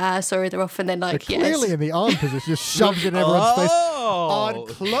Simpson's like, nah, sorry, they're off. And then, like, They're clearly in the arm position, just shoved in everyone's face. On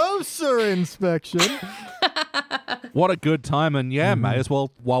closer inspection. What a good time. And yeah, may as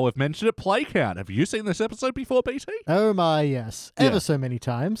well, while we've mentioned it, play count. Have you seen this episode before, BT? Oh my, yes. Ever so many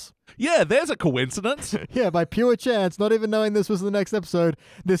times. Yeah, there's a coincidence. Yeah, by pure chance, not even knowing this was the next episode,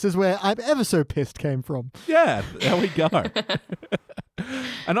 this is where I'm ever so pissed came from. Yeah, there we go.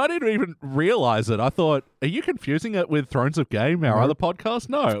 And I didn't even realize it. I thought, are you confusing it with Thrones of Game, our other podcast?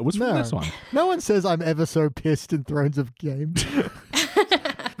 No, it was from this one. No one says I'm ever so pissed in Thrones of Game.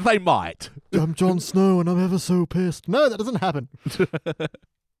 They might. I'm Jon Snow and I'm ever so pissed. No, that doesn't happen.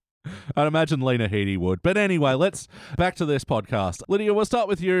 I'd imagine Lena Headey would. But anyway, let's back to this podcast. Lydia, we'll start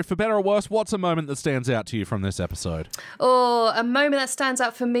with you. For better or worse, what's a moment that stands out to you from this episode? Oh, a moment that stands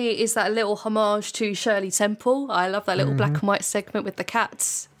out for me is that little homage to Shirley Temple. I love that little black and white segment with the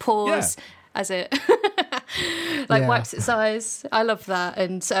cat's paws as it wipes its eyes. I love that.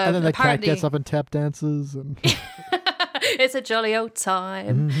 And then the cat gets up and tap dances. And it's a jolly old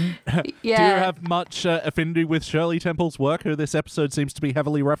time. Do you have much affinity with Shirley Temple's work, who this episode seems to be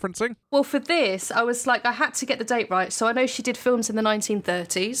heavily referencing? Well, for this, I was like, I had to get the date right. So I know she did films in the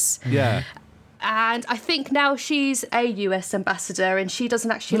 1930s. Yeah. And I think now she's a US ambassador and she doesn't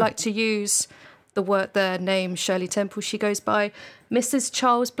actually like to use the name Shirley Temple. She goes by Mrs.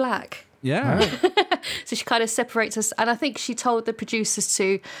 Charles Black. Yeah. So she kind of separates us. And I think she told the producers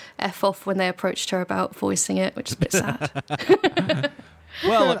to F off when they approached her about voicing it, which is a bit sad.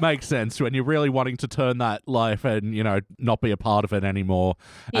 Well, it makes sense when you're really wanting to turn that life and, not be a part of it anymore.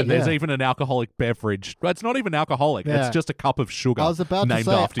 And there's even an alcoholic beverage. It's not even alcoholic. Yeah. It's just a cup of sugar I was about named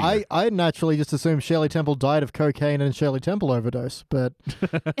to say, after you. I naturally just assumed Shirley Temple died of cocaine and Shirley Temple overdose, but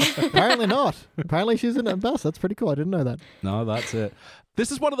apparently not. Apparently she's an ambassador. That's pretty cool. I didn't know that. No, that's it. This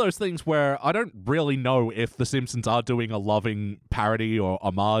is one of those things where I don't really know if The Simpsons are doing a loving parody or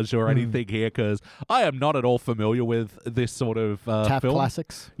homage or anything here, because I am not at all familiar with this sort of Tap film.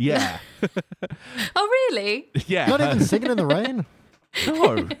 classics. Yeah. Oh, really? Yeah. Not even Singing in the Rain.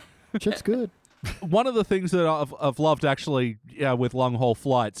 No. Shit's good. One of the things that I've loved actually with long haul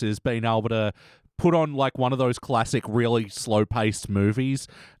flights is being able to put on like one of those classic really slow paced movies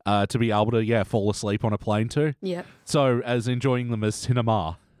to be able to fall asleep on a plane to. Yeah. So as enjoying them as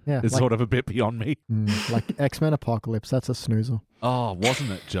cinema is sort of a bit beyond me. Like X-Men Apocalypse, that's a snoozer. Oh, wasn't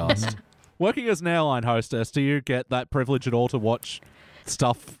it just? Working as an airline hostess, do you get that privilege at all to watch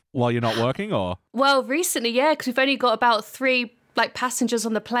stuff while you're not working, or? Well, recently, yeah, because we've only got about 3 passengers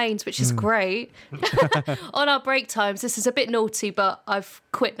on the planes, which is great. On our break times, this is a bit naughty, but I've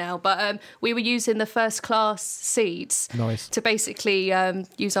quit now. But we were using the first class seats to basically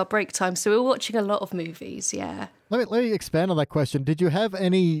use our break time. So we were watching a lot of movies, yeah. Let me expand on that question. Did you have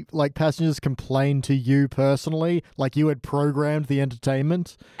any passengers complain to you personally, like you had programmed the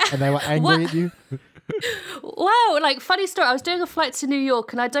entertainment and they were angry at you? Wow, like, funny story. I was doing a flight to New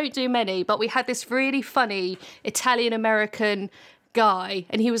York, and I don't do many, but we had this really funny Italian-American guy,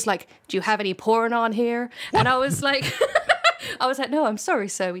 and he was like, do you have any porn on here? And I was like... no, I'm sorry,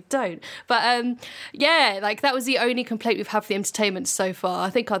 sir, we don't. But yeah, like that was the only complaint we've had for the entertainment so far. I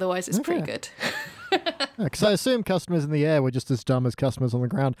think otherwise it's pretty good. Because I assume customers in the air were just as dumb as customers on the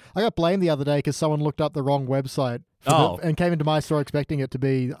ground. I got blamed the other day because someone looked up the wrong website and came into my store expecting it to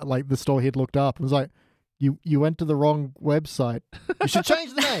be like the store he'd looked up. It was like, you went to the wrong website. You should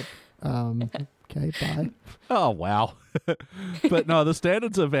change the name. Okay, bye. Oh, wow. But no, the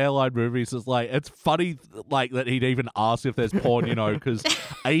standards of airline movies is like, it's funny like that he'd even ask if there's porn, because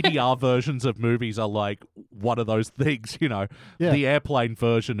ADR versions of movies are like one of those things, the airplane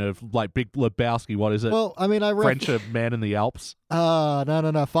version of like Big Lebowski, what is it? Well, I mean, French Man in the Alps.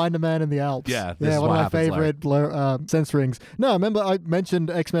 No. Find a Man in the Alps. Yeah, one of my favorite censorings. No, remember I mentioned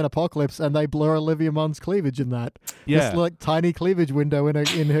X-Men Apocalypse and they blur Olivia Munn's cleavage in that. Yeah. This like tiny cleavage window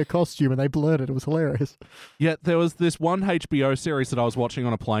in her costume and they blurred it. It was hilarious. Yeah, there was this one HBO series that I was watching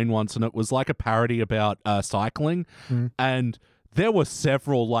on a plane once and it was like a parody about cycling and there were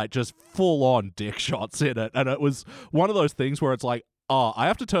several like just full-on dick shots in it and it was one of those things where it's like, oh, I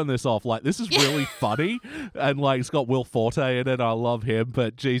have to turn this off. Like, this is really funny. And, like, it's got Will Forte in it. I love him.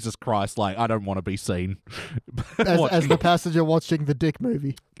 But, Jesus Christ, like, I don't want to be seen. as the passenger watching the dick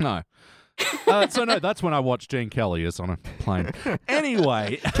movie. No. So, no, that's when I watched Gene Kelly is on a plane.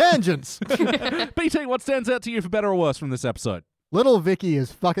 Anyway. Tangents. BT, what stands out to you for better or worse from this episode? Little Vicky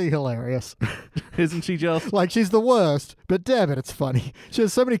is fucking hilarious. Isn't she just? Like, she's the worst, but damn it, it's funny. She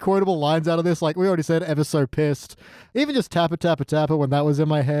has so many quotable lines out of this. Like, we already said, ever so pissed. Even just tappa, tappa, tappa when that was in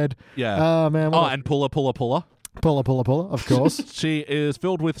my head. Yeah. Oh, man. And pulla, pulla, pulla. Pulla, pulla, pulla, of course. She is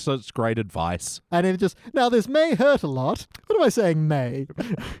filled with such great advice. And it just, now this may hurt a lot. What am I saying, may?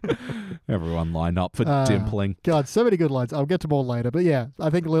 Everyone line up for dimpling. God, so many good lines. I'll get to more later. But yeah, I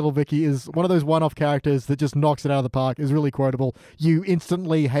think Little Vicky is one of those one-off characters that just knocks it out of the park, is really quotable. You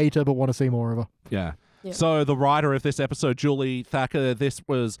instantly hate her but want to see more of her. Yeah. Yeah. So the writer of this episode, Julie Thacker, this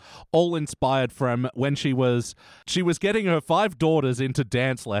was all inspired from when she was getting her 5 daughters into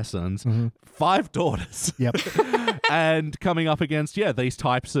dance lessons. 5 daughters. Yep. And coming up against, these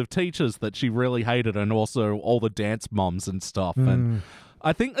types of teachers that she really hated and also all the dance moms and stuff. And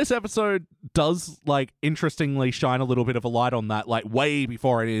I think this episode does, like, interestingly shine a little bit of a light on that, like, way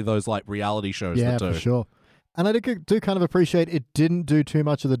before any of those, like, reality shows that do. Yeah, for sure. And I do kind of appreciate it didn't do too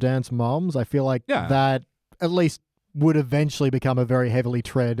much of the dance moms. I feel like that at least would eventually become a very heavily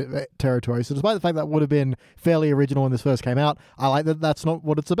tread territory. So despite the fact that would have been fairly original when this first came out, I like that that's not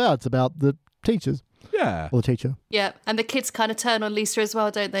what it's about. It's about the teachers. Yeah. Or the teacher. Yeah, and the kids kind of turn on Lisa as well,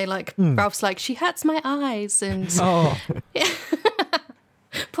 don't they? Like, Ralph's like, she hurts my eyes, and... Oh.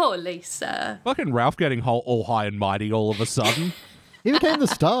 Poor Lisa. Fucking Ralph getting all high and mighty all of a sudden. He became the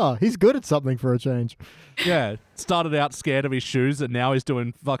star. He's good at something for a change. Yeah, started out scared of his shoes, and now he's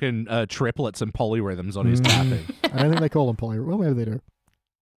doing fucking triplets and polyrhythms on his tapping. I don't think they call them poly. Well, maybe they do.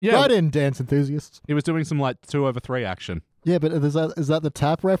 Yeah, Right in, dance enthusiasts. He was doing some like 2/3 action. Yeah, but is that the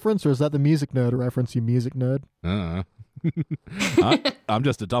tap reference, or is that the music nerd reference, you music nerd? I'm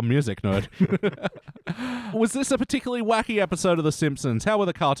just a dumb music nerd. Was this a particularly wacky episode of The Simpsons? How were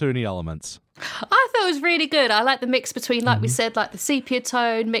the cartoony elements? I thought it was really good. I like the mix between, like we said, like the sepia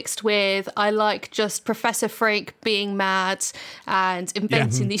tone mixed with, I like just Professor Frank being mad and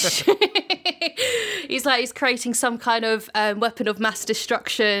inventing these he's creating some kind of weapon of mass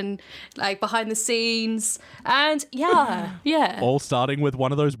destruction, like behind the scenes. And yeah. All starting with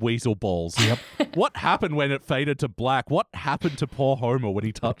one of those weasel balls. Yep. What happened when it faded to black? What happened to poor Homer when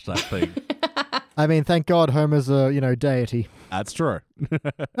he touched that thing? I mean, thank God Homer's a, deity. That's true. No,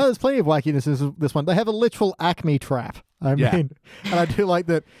 there's plenty of wackiness in this one. They have a literal Acme trap. I mean, and I do like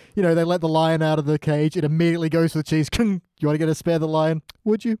that, they let the lion out of the cage. It immediately goes for the cheese. You want to get a spare the lion?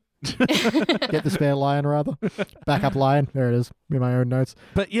 Would you? Get the spare lion, rather. Backup lion. There it is, in my own notes.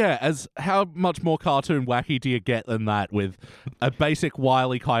 But yeah, as how much more cartoon wacky do you get than that with a basic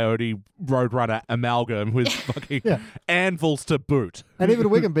Wile E. Coyote Roadrunner amalgam with fucking anvils to boot? And even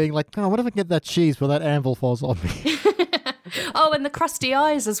Wiggum being like, what if I can get that cheese where that anvil falls on me? Oh, and the crusty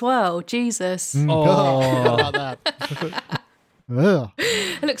eyes as well. Jesus. Oh, about that.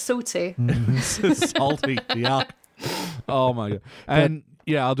 It looks salty. Salty. Yuck. Oh my God. And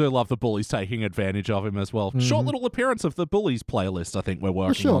yeah, I do love the bullies taking advantage of him as well. Short little appearance of the bullies playlist I think we're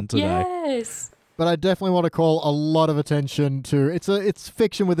working on today. Yes. But I definitely want to call a lot of attention to it's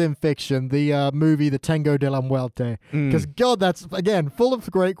fiction within fiction, the movie The Tango de la Muerte. Because God, that's again full of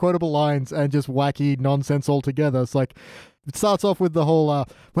great quotable lines and just wacky nonsense altogether. It's like it starts off with the whole,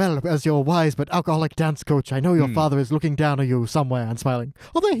 well, as your wise but alcoholic dance coach, I know your father is looking down on you somewhere and smiling.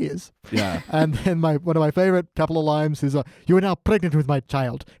 Oh, there he is. Yeah. And then one of my favorite couple of lines is, you are now pregnant with my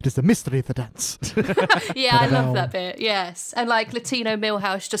child. It is the mystery of the dance. Yeah, I love that bit. Yes. And like Latino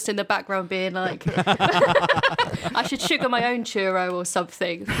Millhouse just in the background being like, I should sugar my own churro or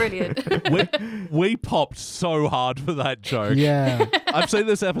something. Brilliant. We popped so hard for that joke. Yeah. I've seen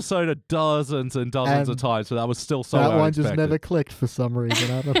this episode dozens and dozens of times, but that was still so that one unexpected. just never clicked for some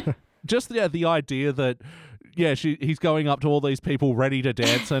reason. I don't know. Just the idea that he's going up to all these people ready to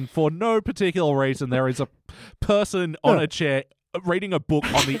dance, and for no particular reason there is a person on a chair reading a book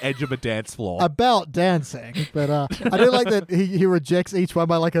on the edge of a dance floor about dancing. But I do like that he rejects each one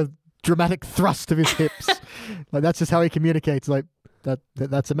by like a dramatic thrust of his hips. Like that's just how he communicates. Like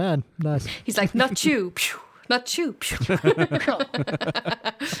that's a man. Nice. He's like, not you, not you.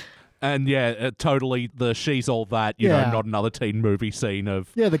 And totally the she's all that, you know, not another teen movie scene of...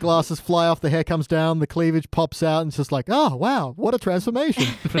 Yeah, the glasses fly off, the hair comes down, the cleavage pops out, and it's just like, oh, wow, what a transformation.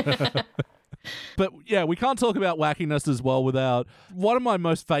 But yeah, we can't talk about wackiness as well without one of my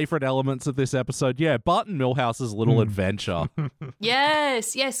most favorite elements of this episode. Yeah, Bart and Milhouse's little adventure.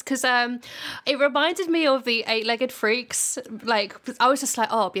 Yes, because it reminded me of the Eight-Legged Freaks. Like, I was just like,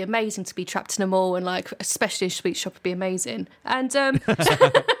 oh, it'd be amazing to be trapped in a mall, and like, especially a sweet shop would be amazing. And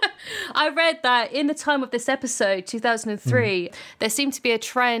I read that in the time of this episode, 2003, there seemed to be a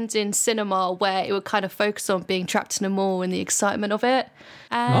trend in cinema where it would kind of focus on being trapped in a mall and the excitement of it.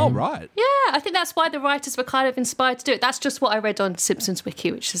 Oh, right. Yeah, I think that's why the writers were kind of inspired to do it. That's just what I read on Simpsons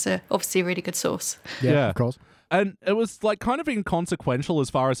Wiki, which is obviously a really good source. Yeah, of course. And it was like kind of inconsequential as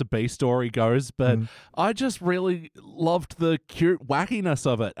far as a B story goes, but I just really loved the cute wackiness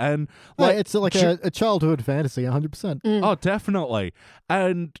of it. And like, it's like a childhood fantasy, 100%. Oh, definitely.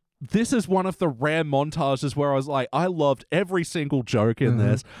 And this is one of the rare montages where I was like, I loved every single joke in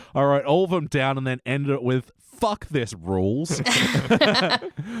this. I wrote all of them down and then ended it with, fuck this rules.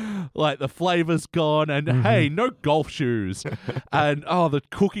 Like the flavor's gone and hey, no golf shoes. And the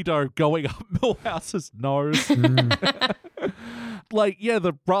cookie dough going up Milhouse's nose. Like,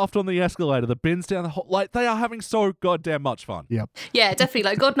 the raft on the escalator, the bins down the hole. Like, they are having so goddamn much fun. Yep. Yeah, definitely.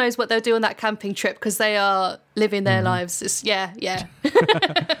 Like, God knows what they'll do on that camping trip because they are living their lives. It's, yeah.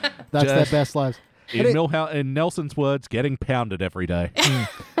 That's their best lives. In Nelson's words, getting pounded every day.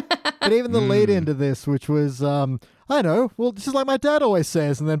 But even the lead into this, which was, I know, well, this is like my dad always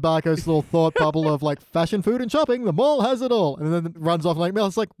says, and then Bart goes little thought bubble of like fashion, food, and shopping, the mall has it all. And then runs off like Mel.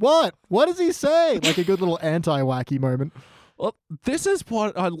 It's like, what? What does he say? Like a good little anti-wacky moment. Well, this is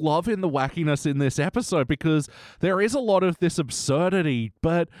what I love in the wackiness in this episode, because there is a lot of this absurdity,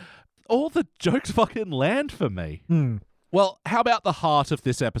 but all the jokes fucking land for me. Well, how about the heart of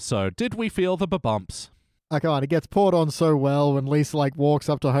this episode? Did we feel the bumps? I can't. It gets poured on so well when Lisa like walks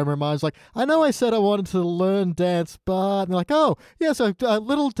up to Homer and Marge's like, I know I said I wanted to learn dance, but... And they're like, oh, yes, a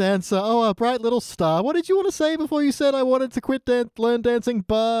little dancer. Oh, a bright little star. What did you want to say before you said I wanted to learn dancing,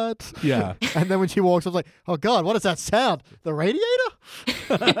 but... Yeah. And then when she walks up, like, oh, God, what does that sound? The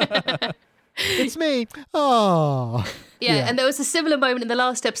radiator? It's me. Oh. Yeah, and there was a similar moment in the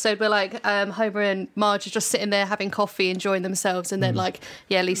last episode where like Homer and Marge are just sitting there having coffee, enjoying themselves, and then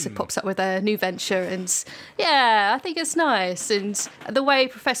Lisa pops up with a new venture, and I think it's nice. And the way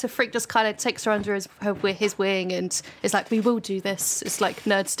Professor Frick just kind of takes her under his wing and is like, we will do this. It's like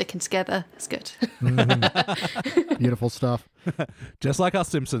nerds sticking together. It's good. Beautiful stuff. Just like our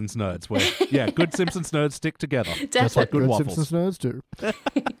Simpsons nerds, where good Simpsons nerds stick together. Definitely. Just like good waffles. Simpsons nerds do.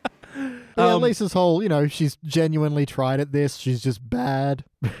 Lisa's whole, she's genuinely tried at this. She's just bad.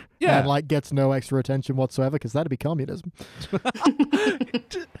 Yeah. And like gets no extra attention whatsoever because that'd be communism.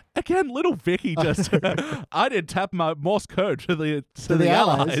 Again, little Vicky just, I did tap my Morse code to the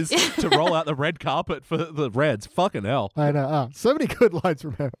Allies to roll out the red carpet for the Reds. Fucking hell. I know. So many good lines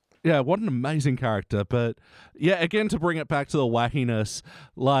from her. Yeah, what an amazing character. But again, to bring it back to the wackiness,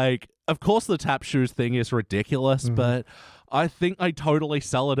 like, of course the tap shoes thing is ridiculous, but I think they totally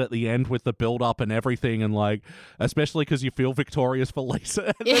sell it at the end with the build-up and everything, and like, especially because you feel victorious for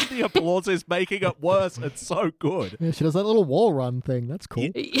Lisa, and then the applause is making it worse. It's so good. Yeah, she does that little wall run thing. That's cool.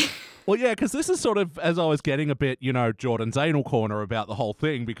 Well, yeah, because this is sort of, as I was getting a bit, Jordan's anal corner about the whole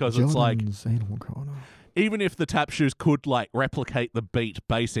thing, because it's like... Jordan's anal corner. Even if the tap shoes could like replicate the beat,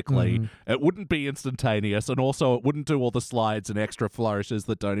 basically, it wouldn't be instantaneous, and also it wouldn't do all the slides and extra flourishes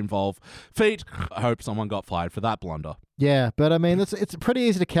that don't involve feet. I hope someone got fired for that blunder. Yeah, but I mean, it's pretty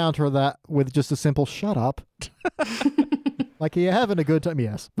easy to counter that with just a simple "shut up." Like, are you having a good time?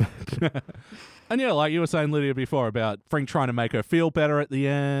 Yes. And yeah, like you were saying, Lydia, before about Frink trying to make her feel better at the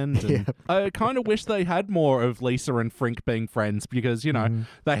end. And I kind of wish they had more of Lisa and Frink being friends because, you know,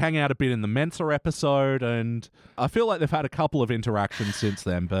 they hang out a bit in the Mensa episode and I feel like they've had a couple of interactions since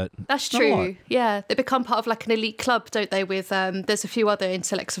then, but... That's true. Yeah, they become part of like an elite club, don't they, with there's a few other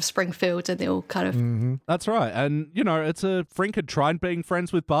intellects of Springfield and they all kind of... That's right. And, you know, Frink had tried being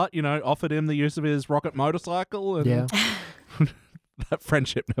friends with Bart, you know, offered him the use of his rocket motorcycle and... That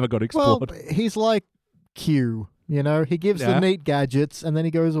friendship never got explored. Well, he's like Q, you know? He gives the neat gadgets and then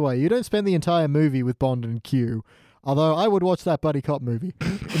he goes away. You don't spend the entire movie with Bond and Q. Although I would watch that buddy cop movie.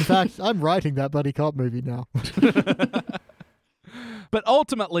 In fact, I'm writing that buddy cop movie now. But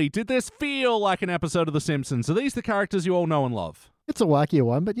ultimately, did this feel like an episode of The Simpsons? Are these the characters you all know and love? It's a wackier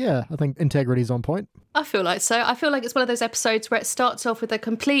one, but yeah, I think integrity's on point. I feel like so. I feel like it's one of those episodes where it starts off with a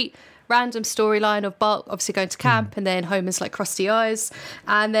complete random storyline of Bart obviously going to camp and then Homer's like crusty eyes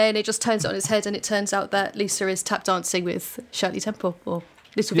and then it just turns it on its head and it turns out that Lisa is tap dancing with Shirley Temple or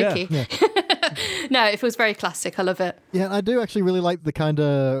Little Vicky. Yeah. No, it feels very classic. I love it. Yeah, I do actually really like the kind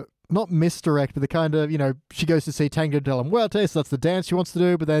of... not misdirect, but the kind of, you know, she goes to see Tango de la Muerte, so that's the dance she wants to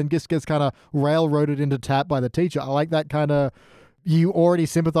do, but then gets kind of railroaded into tap by the teacher. I like that kind of, you already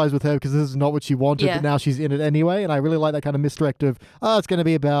sympathize with her because this is not what she wanted, but now she's in it anyway, and I really like that kind of misdirect of, it's going to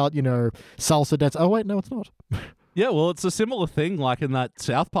be about, you know, salsa dance. Oh, wait, no, it's not. Yeah, well, it's a similar thing like in that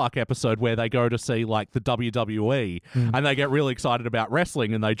South Park episode where they go to see like the WWE and they get really excited about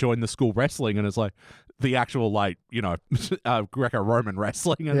wrestling and they join the school wrestling and it's like the actual like, you know, Greco-Roman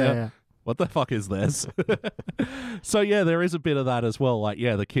wrestling and what the fuck is this? So yeah, there is a bit of that as well. Like,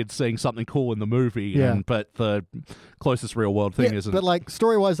 yeah, the kid's seeing something cool in the movie, but the closest real world thing isn't. But like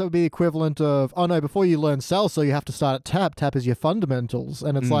story-wise, that would be the equivalent of, oh no, before you learn salsa, you have to start at tap. Tap is your fundamentals.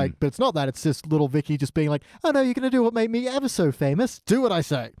 And it's like, but it's not that. It's just little Vicky just being like, oh no, you're going to do what made me ever so famous. Do what I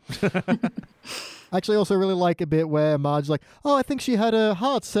say. I actually also really like a bit where Marge's like, oh, I think she had her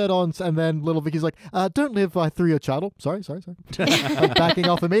heart set on, and then little Vicky's like, don't live through your child. Sorry. Like, backing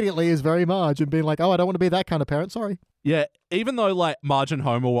off immediately is very Marge and being like, oh, I don't want to be that kind of parent. Sorry. Yeah, even though like Marge and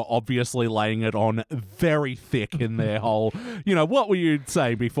Homer were obviously laying it on very thick in their whole, you know, what were you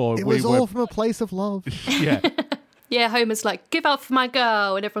saying before? It was all from a place of love. Yeah. Yeah, Homer's like, give up for my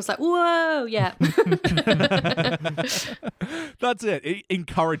girl. And everyone's like, whoa, yeah. That's it.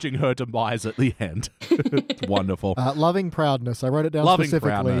 Encouraging her demise at the end. It's wonderful. Loving proudness. I wrote it down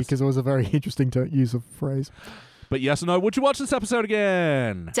specifically because it was a very interesting use of phrase. But yes or no, would you watch this episode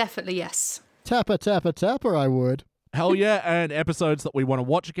again? Definitely yes. Tapper, tapper, tapper, I would. Hell yeah, and episodes that we want to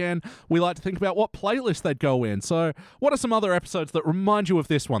watch again, we like to think about what playlist they'd go in. So what are some other episodes that remind you of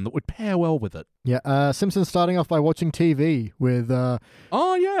this one that would pair well with it? Yeah, Simpsons starting off by watching TV with... oh,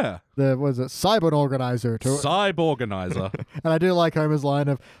 yeah. Cyborg Organizer. Cyborganizer. And I do like Homer's line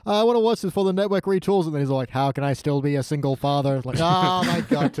of, I want to watch this before the network retools, and then he's like, how can I still be a single father? It's like, I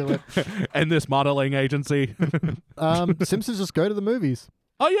got to it. And this modeling agency. Simpsons just go to the movies.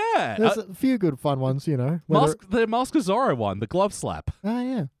 Oh, yeah. There's a few good fun ones, you know. The Mask of Zorro one, the glove slap. Oh,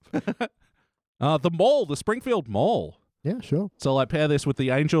 yeah. The mall, the Springfield Mall. Yeah, sure. So, like, pair this with the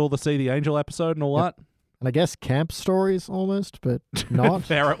See the Angel episode and all that. And I guess camp stories almost, but not.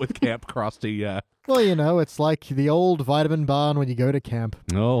 Pair it with Camp Krusty, yeah. Well, you know, it's like the old vitamin barn when you go to camp.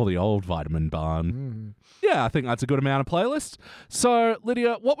 Oh, the old vitamin barn. Yeah, I think that's a good amount of playlists. So,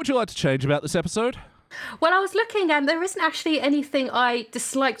 Lydia, what would you like to change about this episode? Well, I was looking and there isn't actually anything I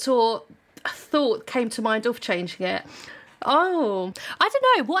disliked or thought came to mind of changing it. Oh, I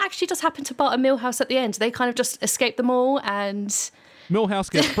don't know. What actually does happen to Bart and Milhouse at the end? Do they kind of just escape them all and... Milhouse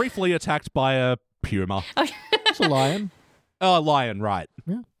gets briefly attacked by a puma. It's a lion. Oh, a lion, right.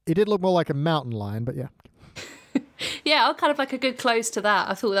 Yeah. It did look more like a mountain lion, but yeah. Yeah, I'll kind of like a good close to that.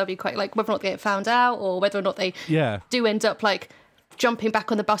 I thought that'd be quite like whether or not they get found out or whether or not they do end up like... jumping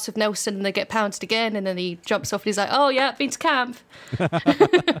back on the bus with Nelson and they get pounded again and then he jumps off and he's like, oh yeah, been to camp.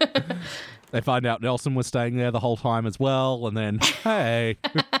 They find out Nelson was staying there the whole time as well and then, hey.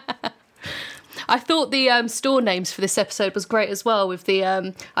 I thought the store names for this episode was great as well with the,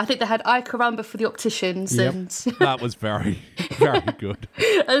 I think they had I Caramba for the opticians and... That was very, very good.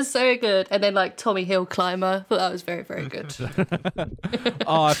 That was so good. And then like Tommy Hill Climber, I thought that was very, very good.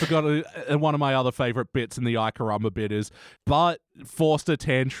 Oh, I forgot one of my other favourite bits in the I Caramba bit is Bart forced a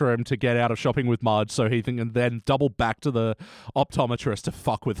tantrum to get out of shopping with Marge so he can then double back to the optometrist to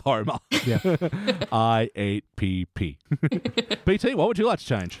fuck with Homer. Yeah. I-8-P-P. BT, what would you like to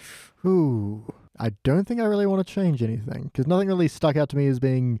change? Ooh, I don't think I really want to change anything because nothing really stuck out to me as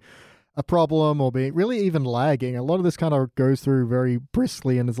being a problem or being really even lagging. A lot of this kind of goes through very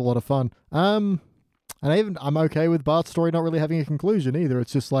briskly and is a lot of fun. And I'm okay with Bart's story not really having a conclusion either.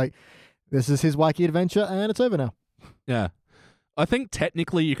 It's just like This is his wacky adventure, and it's over now. Yeah. I think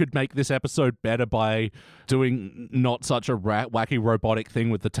technically you could make this episode better by doing not such a wacky robotic thing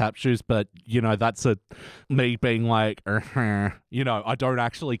with the tap shoes, but, that's me being like, I don't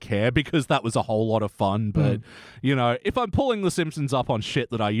actually care because that was a whole lot of fun. But, if I'm pulling The Simpsons up on shit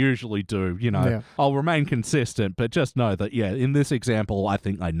that I usually do, I'll remain consistent. But just know that, in this example, I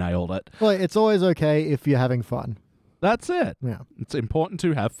think I nailed it. Well, it's always okay if you're having fun. That's it. Yeah. It's important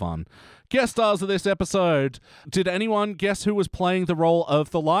to have fun. Guest stars of this episode. Did anyone guess who was playing the role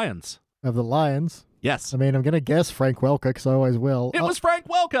of the Lions? Of the Lions? Yes. I mean, I'm going to guess Frank Welker because I always will. It was Frank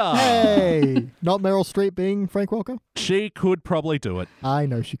Welker! Hey! Not Meryl Streep being Frank Welker? She could probably do it. I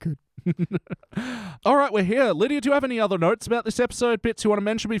know she could. All right, we're here. Lydia, do you have any other notes about this episode, bits you want to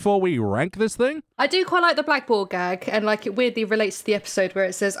mention before we rank this thing? I do quite like the blackboard gag, and it weirdly relates to the episode where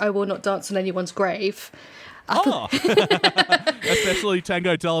it says, "I will not dance on anyone's grave." Oh, especially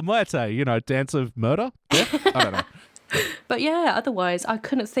Tango della Muerte, Dance of Murder? Yeah? I don't know. But yeah, otherwise, I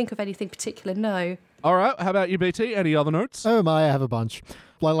couldn't think of anything particular, no. All right, how about you, BT? Any other notes? Oh my, I have a bunch.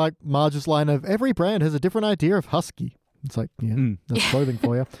 Like Marge's line of, every brand has a different idea of husky. It's like, that's clothing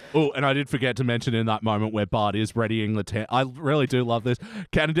for you. Oh, and I did forget to mention in that moment where Bart is readying the I really do love this.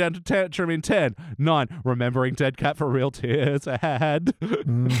 Counting down to tantrum in 10, 9, remembering dead cat for real tears ahead.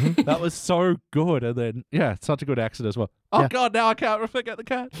 Mm-hmm. That was so good. And then, such a good accent as well. Oh, God, now I can't forget the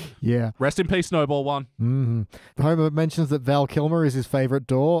cat. Yeah. Rest in peace, Snowball 1. Mm-hmm. Homer mentions that Val Kilmer is his favorite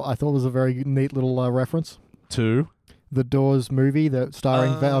door. I thought it was a very neat little reference. To? The Doors movie that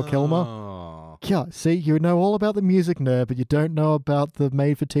starring Val Kilmer. Yeah, see, you know all about the music nerd, but you don't know about the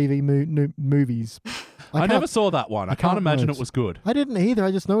made-for-TV movies. I never saw that one. I can't imagine it was good. I didn't either. I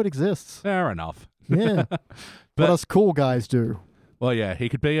just know it exists. Fair enough. Yeah. What us cool guys do. Well, yeah, he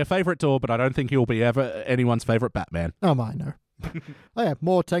could be a favorite door, but I don't think he'll be ever anyone's favorite Batman. Oh, I know. Oh yeah,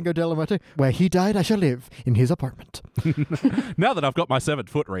 more Tango della Muerte. Where he died, I shall live in his apartment. Now that I've got my 7th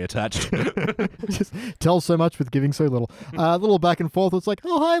foot reattached. Just tells so much with giving so little. A little back and forth. It's like,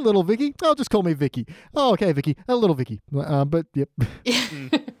 oh, hi, little Vicky. Oh, just call me Vicky. Oh, okay, Vicky. Little Vicky. But, yep.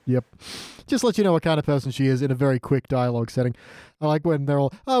 Yep. Just let you know what kind of person she is in a very quick dialogue setting. I like when they're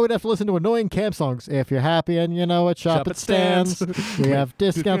all, we'd have to listen to annoying camp songs. If you're happy and you know it, shop at Stan's. We have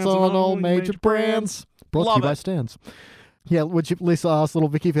discounts on all major brands. Brought to you by Stan's. Yeah, would you Lisa ask little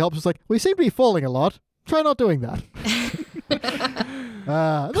Vicky for help? She's like, we seem to be falling a lot. Try not doing that.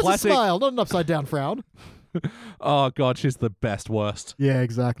 That's a smile, not an upside down frown. Oh, God, she's the best worst. Yeah,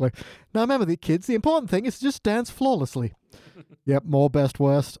 exactly. Now, remember, the kids, the important thing is to just dance flawlessly. Yep, more best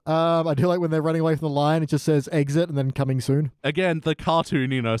worst. I do like when they're running away from the line, it just says exit and then coming soon. Again, the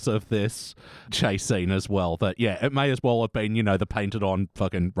cartooniness of this chase scene as well. That, it may as well have been, the painted on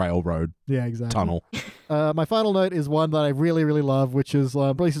fucking railroad tunnel. My final note is one that I really, really love, which is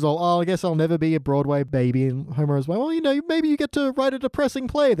Lisa's all, I guess I'll never be a Broadway baby. And Homer as well, maybe you get to write a depressing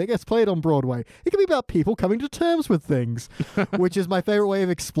play that gets played on Broadway. It can be about people coming to terms with things, which is my favorite way of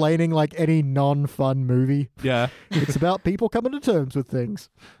explaining any non-fun movie. Yeah. It's about people coming to terms with things.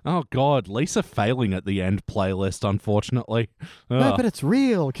 Oh, God. Lisa failing at the end playlist, unfortunately. No, but it's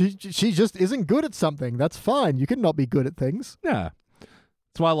real. She just isn't good at something. That's fine. You can not be good at things. Yeah.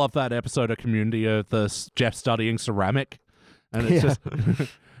 That's why I love that episode of Community of Jeff studying ceramic. And it's just,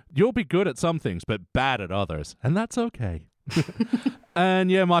 you'll be good at some things, but bad at others. And that's okay.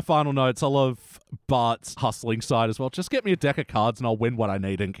 And my final notes, I love Bart's hustling side as well. Just get me a deck of cards and I'll win what I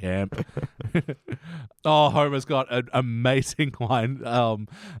need in camp. Oh, Homer's got an amazing line.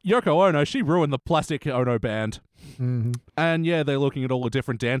 Yoko Ono, she ruined the Plastic Ono band. Mm-hmm. And they're looking at all the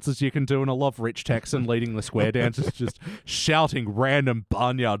different dances you can do, and I love Rich Texan leading the square dances, just shouting random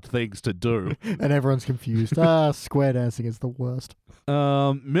barnyard things to do. And everyone's confused. Square dancing is the worst.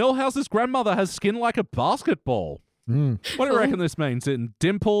 Milhouse's grandmother has skin like a basketball. What do you reckon this means? In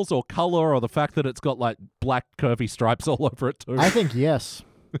dimples or color or the fact that it's got black curvy stripes all over it too? I think yes.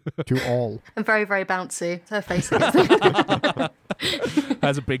 To all. And very, very bouncy. Her face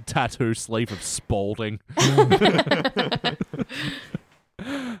has a big tattoo sleeve of Spalding.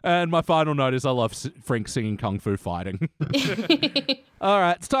 And my final note is I love Frank singing Kung Fu Fighting. All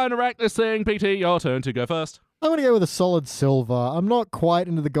right, it's time to rank this thing. PT, your turn to go first. I'm going to go with a solid silver. I'm not quite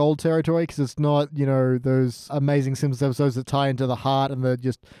into the gold territory because it's not, those amazing Simpsons episodes that tie into the heart and the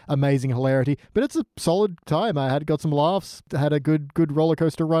just amazing hilarity. But it's a solid time. I got some laughs, had a good roller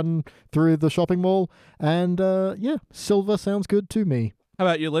coaster run through the shopping mall. And silver sounds good to me. How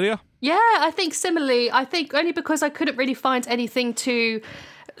about you, Lydia? Yeah, I think similarly. I think only because I couldn't really find anything to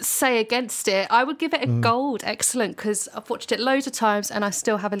say against it, I would give it a gold. Excellent, because I've watched it loads of times and I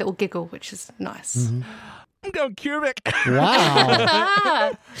still have a little giggle, which is nice. Mm-hmm. I'm going cubic.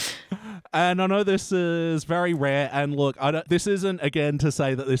 Wow. And I know this is very rare. And look, this isn't, again, to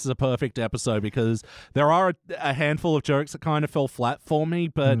say that this is a perfect episode, because there are a handful of jokes that kind of fell flat for me.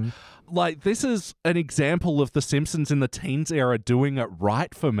 But, like, this is an example of The Simpsons in the teens era doing it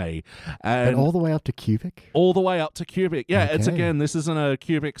right for me. And all the way up to cubic? All the way up to cubic. Yeah, Okay. it's, again, this isn't a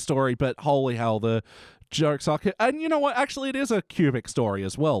cubic story, but holy hell, the jokes are... And you know what? Actually, it is a cubic story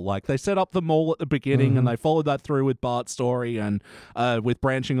as well. Like, they set up the mall at the beginning and they followed that through with Bart's story and with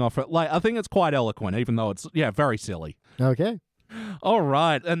branching off it. Like, I think it's quite eloquent, even though it's, very silly. Okay. All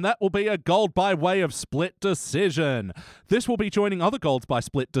right, and that will be a gold by way of split decision. This will be joining other golds by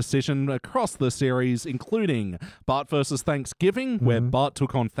split decision across the series, including Bart versus Thanksgiving, where Bart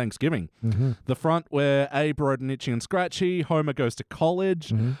took on Thanksgiving. The Front, where Abe rode an Itchy and Scratchy, Homer goes to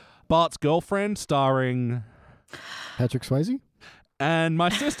college, Bart's Girlfriend, starring Patrick Swayze? and My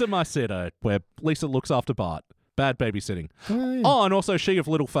Sister, My Sitter, where Lisa looks after Bart. Bad babysitting. Oh, yeah. Oh, and also She of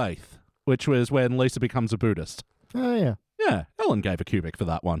Little Faith, which was when Lisa becomes a Buddhist. Oh, yeah. Yeah, Ellen gave a cubic for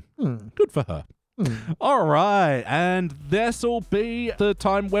that one. Good for her. All right, and this will be the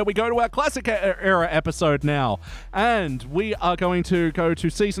time where we go to our classic era episode now. And we are going to go to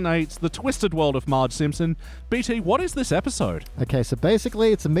Season 8's The Twisted World of Marge Simpson. BT, what is this episode? Okay, so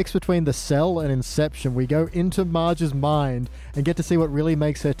basically it's a mix between The Cell and Inception. We go into Marge's mind and get to see what really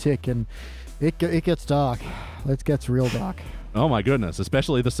makes her tick, and it gets dark. It gets real dark. Oh my goodness,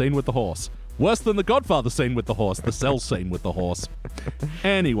 especially the scene with the horse. Worse than the Godfather scene with the horse, the Cell scene with the horse.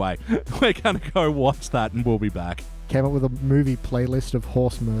 Anyway, we're going to go watch that and we'll be back. Came up with a movie playlist of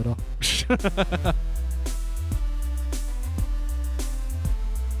horse murder.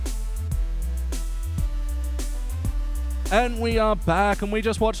 And we are back, and we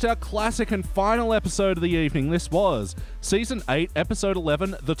just watched our classic and final episode of the evening. This was Season 8, Episode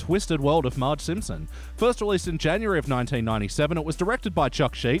 11, The Twisted World of Marge Simpson. First released in January of 1997, it was directed by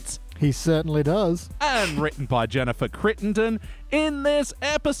Chuck Sheets. He certainly does. And written by Jennifer Crittenden. In this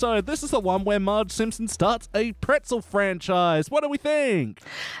episode, this is the one where Marge Simpson starts a pretzel franchise. What do we think?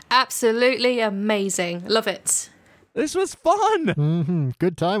 Absolutely amazing. Love it. This was fun.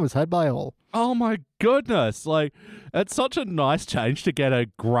 Good time was had by all. Oh my goodness. Like, it's such a nice change to get a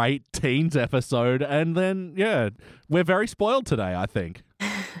great teens episode. And then, we're very spoiled today, I think.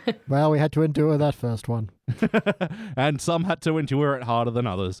 Well, we had to endure that first one. And some had to endure it harder than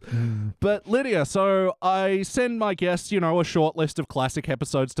others. But Lydia, so I send my guests, a short list of classic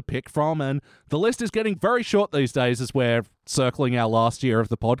episodes to pick from, and the list is getting very short these days as we're circling our last year of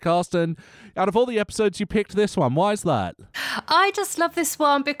the podcast. And out of all the episodes, you picked this one. Why is that? I just love this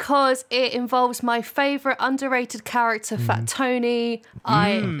one because it involves my favourite underrated character, Fat Tony.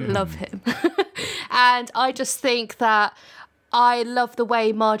 I love him. And I just think that I love the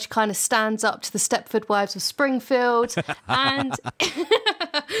way Marge kind of stands up to the Stepford Wives of Springfield, and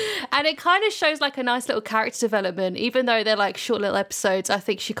and it kind of shows like a nice little character development. Even though they're like short little episodes, I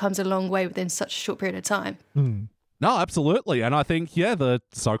think she comes a long way within such a short period of time. No, absolutely. And I think, the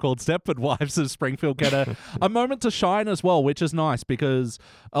so-called Stepford Wives of Springfield get a moment to shine as well, which is nice because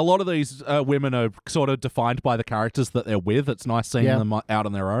a lot of these women are sort of defined by the characters that they're with. It's nice seeing them out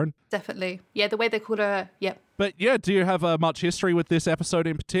on their own. Definitely. Yeah, the way they call her, yep. But do you have much history with this episode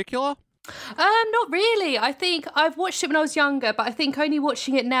in particular? Not really. I think I've watched it when I was younger, but I think only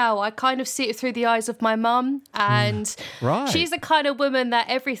watching it now, I kind of see it through the eyes of my mum. And she's the kind of woman that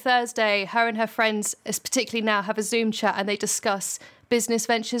every Thursday, her and her friends, particularly now, have a Zoom chat and they discuss business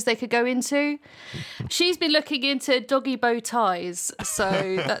ventures they could go into. She's been looking into doggy bow ties, so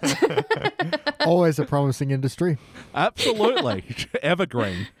that's Always a promising industry. Absolutely.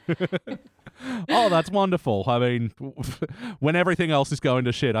 Evergreen. Oh, that's wonderful. I mean, when everything else is going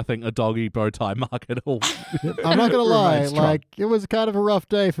to shit, I think a doggy bow tie market will I'm not going to lie, remain strong. like, it was kind of a rough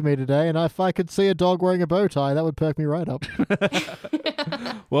day for me today, and if I could see a dog wearing a bow tie, that would perk me right up.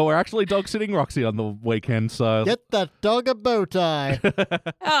 Well, we're actually dog sitting Roxy on the weekend, so... Get that dog a bow tie.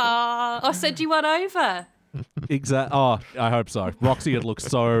 I'll send you one over. Oh, I hope so. Roxy had looked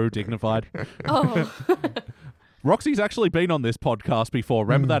so dignified. Oh. Roxy's actually been on this podcast before.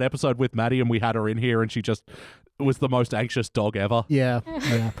 Remember that episode with Maddie and we had her in here and she just was the most anxious dog ever? Yeah.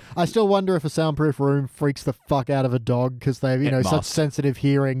 I still wonder if a soundproof room freaks the fuck out of a dog because they've, such sensitive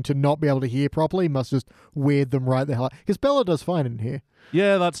hearing to not be able to hear properly must just weird them right the hell. Because Bella does fine in here.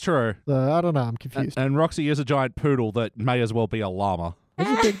 Yeah, that's true. So, I don't know. I'm confused. And Roxy is a giant poodle that may as well be a llama. It's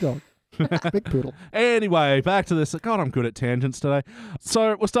a big dog. Big poodle. Anyway, back to this. God, I'm good at tangents today.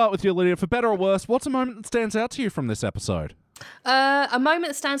 So we'll start with you, Lydia. For better or worse, what's a moment that stands out to you from this episode? A moment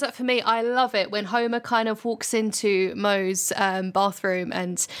that stands out for me, I love it when Homer kind of walks into Moe's bathroom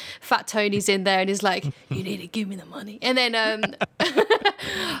and Fat Tony's in there and he's like, you need to give me the money. And then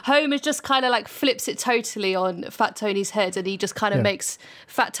Homer just kind of like flips it totally on Fat Tony's head and he just kind of makes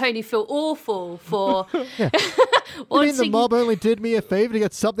Fat Tony feel awful for... You mean the mob only did me a favor to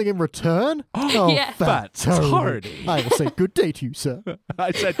get something in return? Oh, Yeah. Fat Tony. I will say good day to you, sir.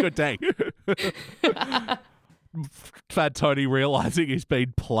 I said good day. Fat Tony realizing he's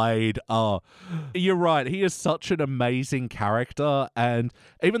been played. Oh, you're right. He is such an amazing character. And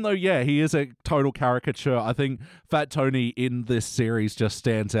even though, he is a total caricature, I think Fat Tony in this series just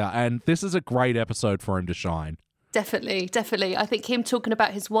stands out. And this is a great episode for him to shine. Definitely. I think him talking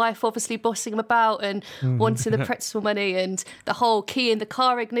about his wife obviously bossing him about and wanting the pretzel money and the whole key in the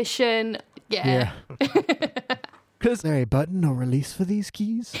car ignition. Yeah. Is there a button or release for these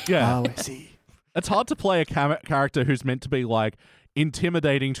keys? Yeah. Oh, I see. It's hard to play a character who's meant to be like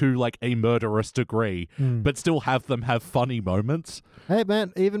intimidating to like a murderous degree, but still have them have funny moments. Hey,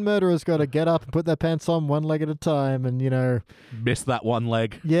 man, even murderers got to get up and put their pants on one leg at a time and, Miss that one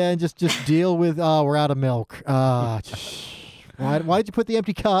leg. Yeah, and just deal with, we're out of milk. Why'd you put the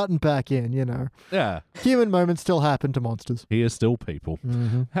empty carton back in, Yeah. Human moments still happen to monsters. He is still people.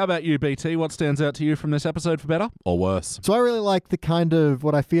 Mm-hmm. How about you, BT? What stands out to you from this episode for better or worse? So I really like the kind of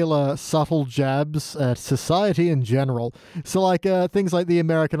what I feel are subtle jabs at society in general. So like things like the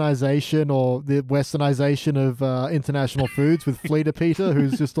Americanization or the Westernization of international foods with Fleeta Peter,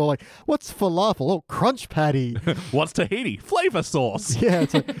 who's just all like, what's falafel? Oh, crunch patty. What's tahini? Flavor sauce. Yeah,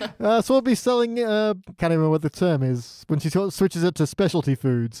 it's like, so we'll be selling, can't remember what the term is, when she switches it to specialty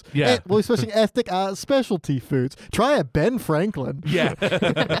foods. Yeah. We'll be switching ethnic specialty foods. Try a Ben Franklin. Yeah.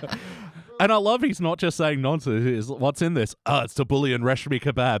 And I love he's not just saying nonsense. He's, what's in this? It's tabbouleh and reshmi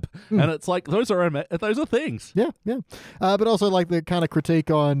kebab. And it's like, those are things. Yeah. But also like the kind of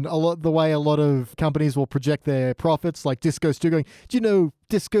critique on the way a lot of companies will project their profits, like Disco Stew going, do you know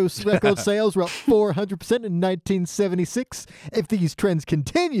Disco record sales were up 400% in 1976? If these trends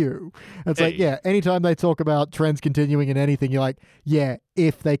continue. It's like, anytime they talk about trends continuing in anything, you're like,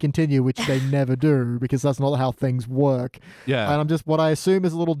 if they continue, which they never do, because that's not how things work. Yeah. And what I assume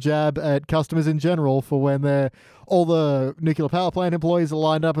is a little jab at customers in general for when all the nuclear power plant employees are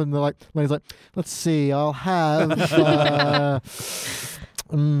lined up and they're like, when he's like, let's see, I'll have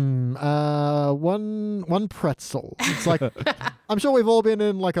one pretzel. It's like, I'm sure we've all been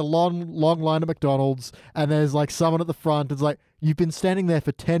in like a long line at McDonald's and there's like someone at the front. It's like, you've been standing there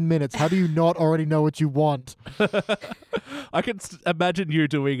for 10 minutes. How do you not already know what you want? I can imagine you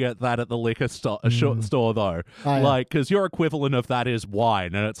doing that at the liquor store though. Like, because your equivalent of that is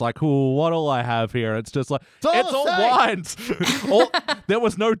wine. And it's like, what'll I have here? It's just like, it's all wines. There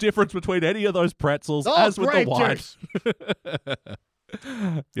was no difference between any of those pretzels as with the wine.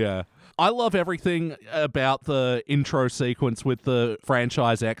 Yeah. I love everything about the intro sequence with the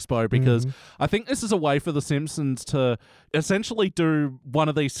franchise expo because I think this is a way for The Simpsons to essentially do one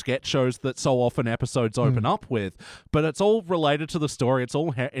of these sketch shows that so often episodes open up with, but it's all related to the story. It's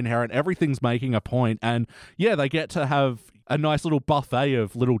all inherent. Everything's making a point. And they get to have a nice little buffet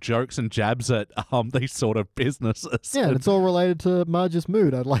of little jokes and jabs at these sort of businesses. Yeah, and it's all related to Marge's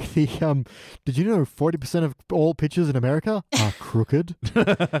mood. I'd like the, did you know 40% of all pitches in America are crooked?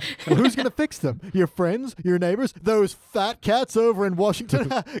 Well, who's going to fix them? Your friends? Your neighbors? Those fat cats over in Washington?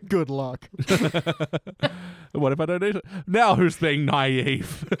 Good luck. What if I don't need it? Now who's being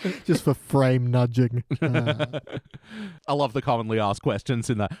naive? Just for frame nudging. I love the commonly asked questions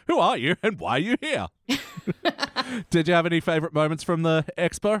in that. Who are you and why are you here? Did you have any favorite moments from the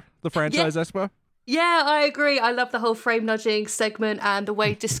expo, the franchise expo? Yeah, I agree. I love the whole frame nudging segment and the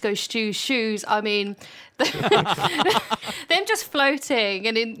way Disco Stew's shoes. I mean, them just floating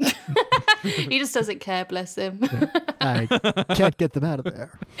and he just doesn't care, bless him. I can't get them out of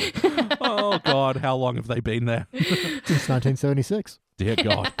there. Oh, God. How long have they been there? Since 1976. Dear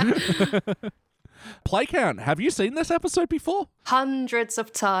God. Play count. Have you seen this episode before? Hundreds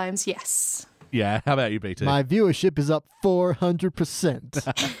of times, yes. Yeah, how about you, BT? My viewership is up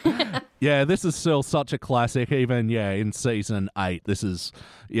 400%. Yeah, this is still such a classic, even, in season 8. This is,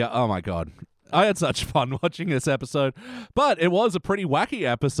 oh my God. I had such fun watching this episode, but it was a pretty wacky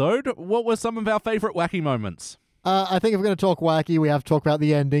episode. What were some of our favorite wacky moments? I think if we're going to talk wacky, we have to talk about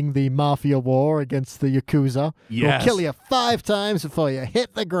the ending, the mafia war against the Yakuza. Yes. We'll kill you 5 times before you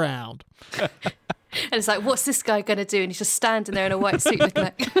hit the ground. And it's like, what's this guy going to do? And he's just standing there in a white suit looking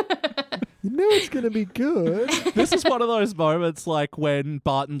like... You knew it's going to be good. This is one of those moments like when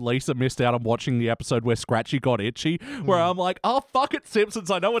Bart and Lisa missed out on watching the episode where Scratchy got itchy, where I'm like, oh, fuck it,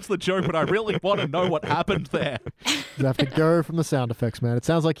 Simpsons. I know it's the joke, but I really want to know what happened there. You have to go from the sound effects, man. It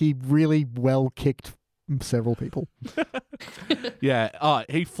sounds like he really well kicked several people. Yeah,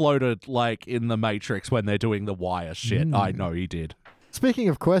 he floated like in the Matrix when they're doing the wire shit. I know he did. Speaking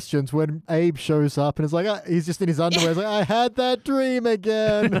of questions, when Abe shows up and is like, he's just in his underwear, he's like, I had that dream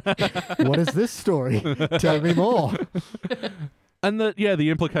again. What is this story? Tell me more. And the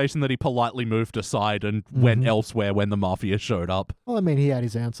implication that he politely moved aside and went elsewhere when the Mafia showed up. Well, I mean, he had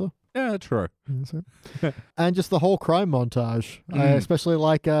his answer. Yeah, true. And just the whole crime montage. I especially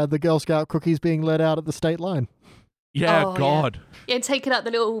like the Girl Scout cookies being let out at the state line. Yeah, God. Yeah, and taking out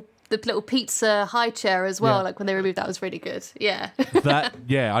the little pizza high chair as well, like when they removed that was really good. Yeah.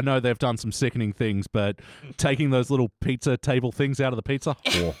 I know they've done some sickening things, but taking those little pizza table things out of the pizza,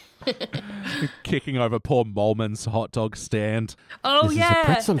 kicking over poor Molman's hot dog stand. Oh, this is a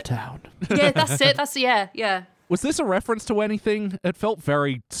pretzel town. Yeah, that's it. Yeah. Was this a reference to anything? It felt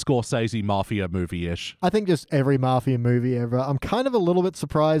very Scorsese Mafia movie-ish. I think just every Mafia movie ever. I'm kind of a little bit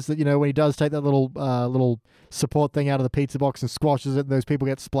surprised that, when he does take that little support thing out of the pizza box and squashes it and those people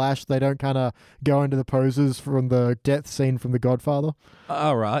get splashed, they don't kind of go into the poses from the death scene from The Godfather.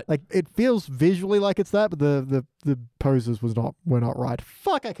 All right. Like, it feels visually like it's that, but the poses were not right.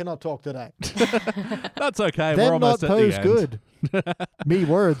 Fuck, I cannot talk today. That's okay. Them We're almost not at pose the end. good. Me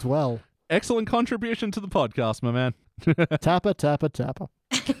words well. Excellent contribution to the podcast, my man. Tapper, tapper, tapper.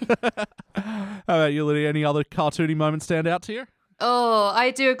 How about you, Lydia? Any other cartoony moments stand out to you? Oh,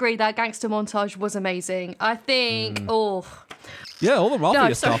 I do agree that gangster montage was amazing. I think, Yeah, all the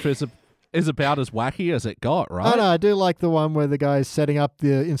Mafia stuff is about as wacky as it got, right? Oh, no, I do like the one where the guy's setting up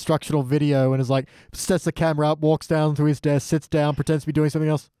the instructional video and is like, sets the camera up, walks down to his desk, sits down, pretends to be doing something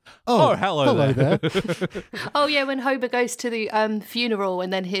else. Oh, hello there. Oh, yeah, when Homer goes to the funeral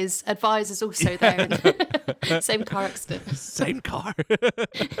and then his advisor's also there. Same car accident. Same car.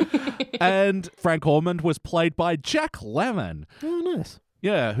 And Frank Ormond was played by Jack Lemmon. Oh, nice.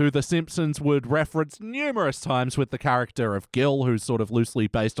 Yeah, who the Simpsons would reference numerous times with the character of Gil, who's sort of loosely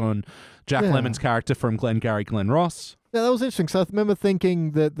based on Jack Lemmon's character from Glengarry Glen Ross. Yeah, that was interesting. So I remember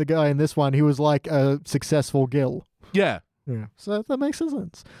thinking that the guy in this one, he was like a successful Gil. Yeah. Yeah, so that makes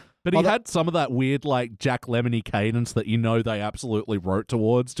sense. But he had some of that weird, like, Jack Lemony cadence that they absolutely wrote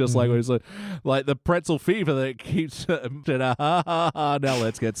towards, just like it was like the pretzel fever that keeps now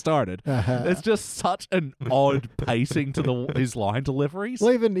let's get started. It's just such an odd pacing to his line deliveries.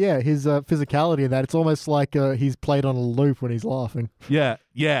 Well, even, his physicality in that, it's almost like he's played on a loop when he's laughing. Yeah.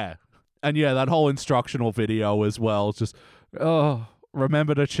 And that whole instructional video as well. It's just,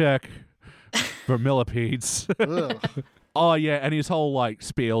 remember to check for millipedes. Oh, yeah, and his whole, like,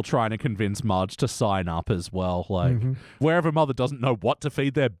 spiel trying to convince Marge to sign up as well. Like, wherever a mother doesn't know what to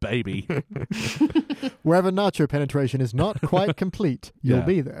feed their baby. Wherever nacho penetration is not quite complete, you'll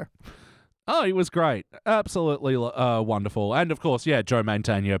be there. Oh, he was great. Absolutely wonderful. And, of course, Joe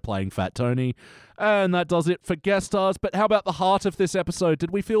Mantegna playing Fat Tony. And that does it for guest stars. But how about the heart of this episode? Did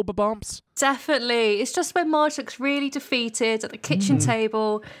we feel the bumps? Definitely. It's just when Marge looks really defeated at the kitchen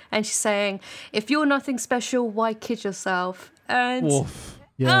table and she's saying, if you're nothing special, why kid yourself? And Woof.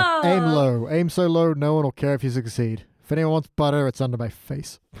 Yeah, aim low. Aim so low, no one will care if you succeed. If anyone wants butter, it's under my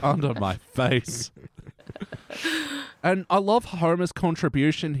face. Under my face. And I love Homer's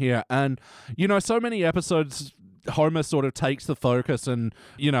contribution here. And, so many episodes, Homer sort of takes the focus and,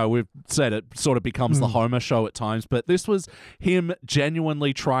 we've said it sort of becomes the Homer show at times, but this was him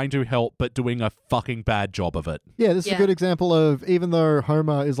genuinely trying to help but doing a fucking bad job of it. Yeah, this is a good example of, even though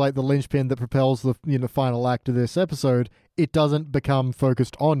Homer is like the linchpin that propels the final act of this episode, it doesn't become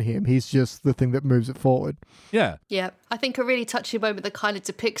focused on him. He's just the thing that moves it forward. Yeah. Yeah. I think a really touching moment that kind of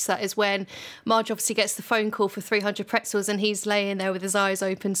depicts that is when Marge obviously gets the phone call for 300 pretzels and he's laying there with his eyes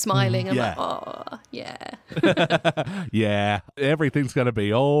open, smiling. I'm like, oh, yeah. Yeah. Everything's going to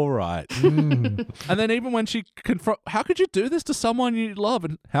be all right. And then even when she how could you do this to someone you love?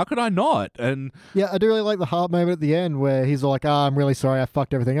 And how could I not? And yeah, I do really like the heart moment at the end where he's like, I'm really sorry I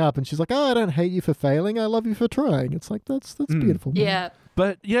fucked everything up. And she's like, I don't hate you for failing. I love you for trying. It's like, that's beautiful. Man. Yeah.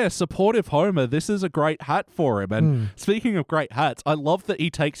 But yeah, supportive Homer, this is a great hat for him. And speaking of great hats, I love that he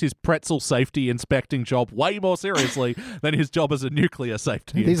takes his pretzel safety inspecting job way more seriously than his job as a nuclear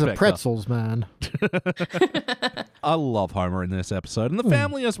safety inspector. These are pretzels, man. I love Homer in this episode. And the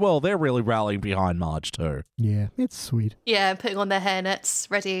family as well, they're really rallying behind Marge too. Yeah, it's sweet. Yeah, putting on their hairnets,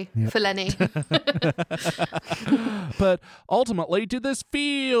 ready for Lenny. But ultimately, did this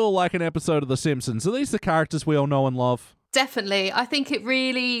feel like an episode of The Simpsons? Are these the characters we all know and love? Definitely. I think it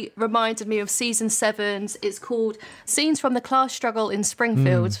really reminded me of season 7's. It's called Scenes from the Class Struggle in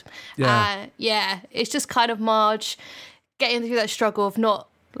Springfield. Yeah. It's just kind of Marge getting through that struggle of not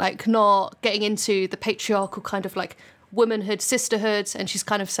getting into the patriarchal kind of like womanhood, sisterhood, and she's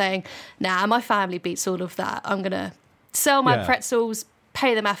kind of saying, nah, my family beats all of that. I'm going to sell my pretzels,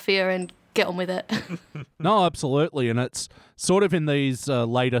 pay the mafia, and get on with it. No, absolutely. And it's sort of in these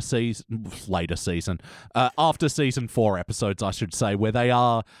after season 4 episodes, I should say, where they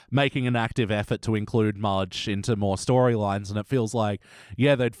are making an active effort to include Marge into more storylines. And it feels like,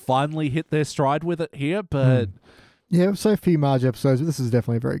 they'd finally hit their stride with it here. But Yeah, so few Marge episodes, but this is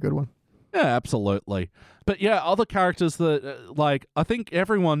definitely a very good one. yeah, absolutely. But other characters that, I think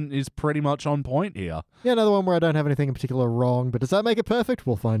everyone is pretty much on point here. Yeah, another one where I don't have anything in particular wrong, but does that make it perfect?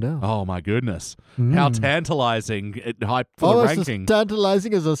 We'll find out. Oh, my goodness. How tantalizing for the Almost ranking. as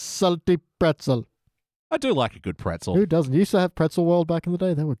tantalizing as a salty pretzel. I do like a good pretzel. Who doesn't? You used to have Pretzel World back in the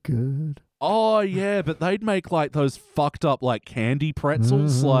day. They were good. Oh, yeah, but they'd make, like, those fucked up, like, candy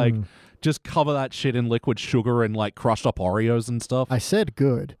pretzels. Like, just cover that shit in liquid sugar and, like, crushed up Oreos and stuff. I said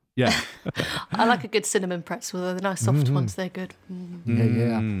good. Yeah. I like a good cinnamon pretzel, though. The nice soft ones, they're good.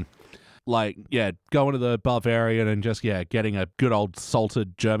 Yeah. Like, going to the Bavarian and just, getting a good old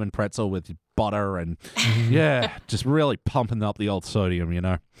salted German pretzel with butter and, just really pumping up the old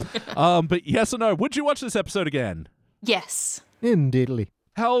sodium, But yes or no, would you watch this episode again? Yes. Indeedly.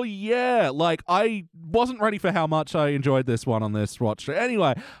 Hell yeah. Like, I wasn't ready for how much I enjoyed this one on this watch.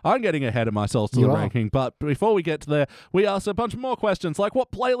 Anyway, I'm getting ahead of myself to the ranking, but before we get to there, we asked a bunch more questions, like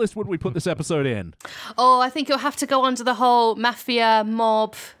what playlist would we put this episode in? Oh, I think it'll have to go under the whole mafia,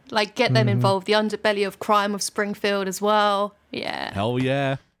 mob, like get them involved, the underbelly of crime of Springfield as well. Yeah. Hell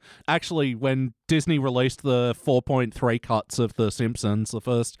yeah. Actually, when Disney released the 4.3 cuts of The Simpsons, the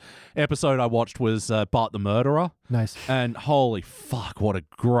first episode I watched was Bart the Murderer. Nice. And holy fuck, what a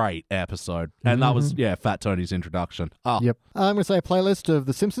great episode. And that was, Fat Tony's introduction. Oh. Yep. I'm going to say a playlist of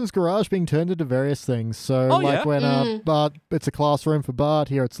The Simpsons garage being turned into various things. So, when Bart, it's a classroom for Bart,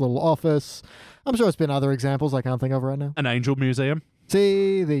 here it's a little office. I'm sure it's been other examples I can't think of right now. An angel museum.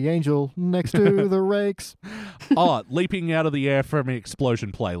 See the angel next to the rakes. Oh, leaping out of the air from an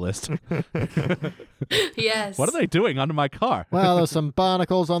explosion playlist. Yes. What are they doing under my car? Well, there's some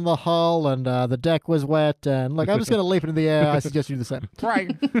barnacles on the hull and the deck was wet. And look, I'm just going to leap into the air. I suggest you do the same.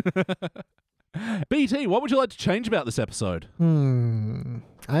 Right. BT, what would you like to change about this episode?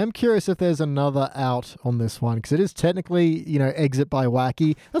 I am curious if there's another out on this one, because it is technically, exit by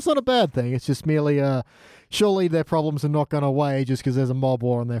wacky. That's not a bad thing. It's just merely surely their problems are not going away just because there's a mob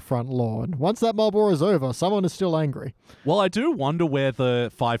war on their front lawn. Once that mob war is over, someone is still angry. Well, I do wonder where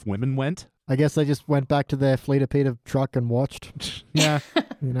the 5 women went. I guess they just went back to their Fleet-O-Pete truck and watched. Yeah.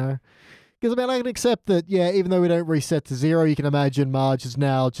 Because, I can accept that, even though we don't reset to 0, you can imagine Marge has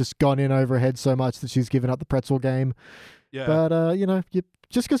now just gone in over her head so much that she's given up the pretzel game. Yeah. But,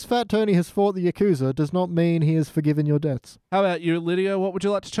 just because Fat Tony has fought the Yakuza does not mean he has forgiven your debts. How about you, Lydia? What would you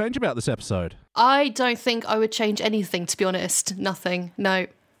like to change about this episode? I don't think I would change anything, to be honest. Nothing. No.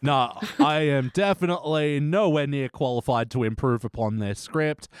 No, I am definitely nowhere near qualified to improve upon their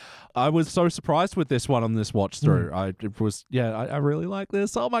script. I was so surprised with this one on this watch through. I really like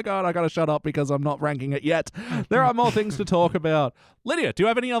this. Oh my God, I gotta shut up because I'm not ranking it yet. There are more things to talk about. Lydia, do you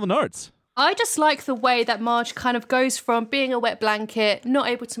have any other notes? I just like the way that Marge kind of goes from being a wet blanket, not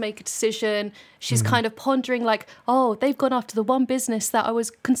able to make a decision. She's kind of pondering like, oh, they've gone after the one business that I was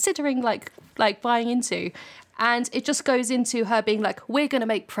considering like buying into. And it just goes into her being like, we're going to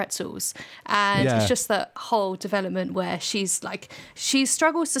make pretzels. And it's just that whole development where she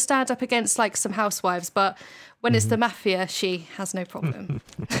struggles to stand up against like some housewives, but when it's the mafia, she has no problem.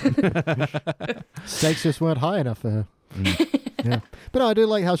 Stakes just weren't high enough for her. Yeah. But no, I do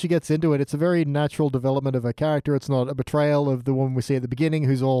like how she gets into it. It's a very natural development of her character. It's not a betrayal of the woman we see at the beginning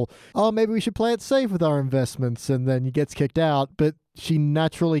who's all, oh, maybe we should play it safe with our investments, and then he gets kicked out. But she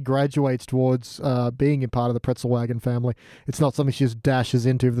naturally graduates towards being a part of the Pretzel Wagon family. It's not something she just dashes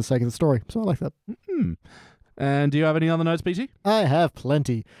into for the sake of the story. So I like that. And do you have any other notes, BT? I have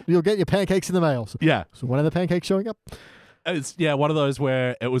plenty. You'll get your pancakes in the mail. So when are the pancakes showing up? It's one of those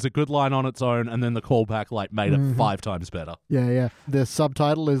where it was a good line on its own, and then the callback made it 5 times better. Yeah. The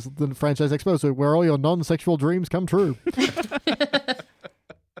subtitle is the franchise expo, where all your non-sexual dreams come true.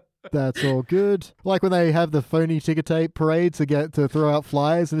 That's all good. Like when they have the phony ticker tape parade to throw out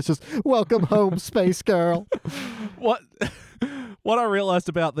flyers, and it's just "Welcome home, space girl." What I realized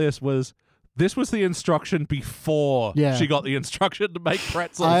about this was This was the instruction before Yeah. she got the instruction to make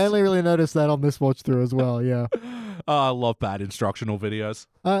pretzels. I only really noticed that on this watch through as well, yeah. I love bad instructional videos.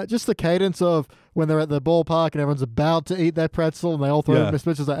 Just the cadence of when they're at the ballpark and everyone's about to eat their pretzel and they all throw Yeah. it in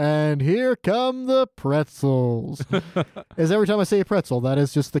pitches, and here come the pretzels. Is every time I see a pretzel, that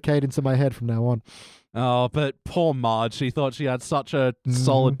is just the cadence in my head from now on. Oh, but poor Marge. She thought she had such a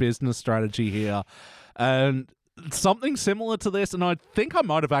solid business strategy here. And something similar to this, and I think I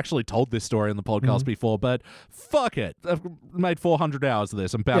might have actually told this story in the podcast before, but fuck it. I've made 400 hours of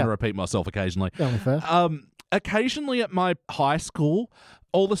this. I'm bound to repeat myself occasionally. Only fair. Occasionally at my high school,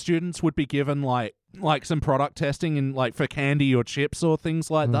 all the students would be given like some product testing and like for candy or chips or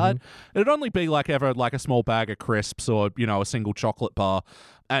things like that. It'd only be like ever like a small bag of crisps or, you know, a single chocolate bar.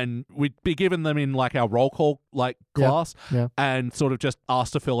 And we'd be given them in like our roll call like class and sort of just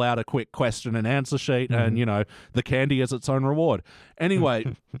asked to fill out a quick question and answer sheet and, you know, the candy is its own reward. Anyway,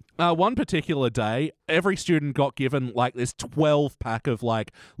 one particular day, every student got given like this 12-pack of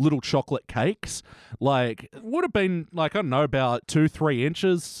like little chocolate cakes. Like it would have been like, I don't know, about 2-3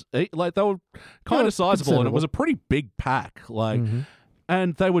 inches. Like they were kind of sizable and it was a pretty big pack. Like...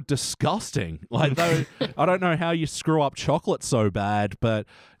 And they were disgusting. Like, I don't know how you screw up chocolate so bad, but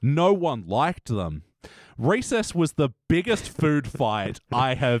no one liked them. Recess was the biggest food fight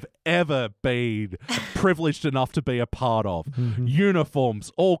I have ever been privileged enough to be a part of.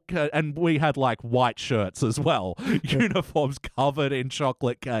 Uniforms, and we had like white shirts as well. Uniforms covered in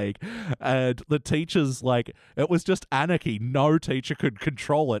chocolate cake. And the teachers, like, it was just anarchy. No teacher could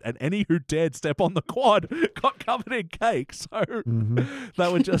control it. And any who dared step on the quad got covered in cake. So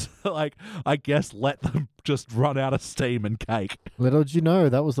they would just, like, I guess let them just run out of steam and cake. Little did you know,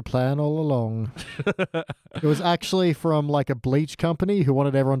 that was the plan all along. It was actually from like a bleach company who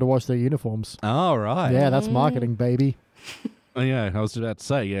wanted everyone to wash their uniforms. Oh, right. Yeah, that's marketing, baby. Oh, yeah, I was about to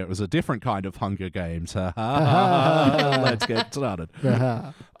say, yeah, it was a different kind of Hunger Games. Let's get started.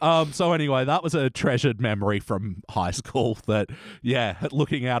 So anyway, that was a treasured memory from high school that, yeah,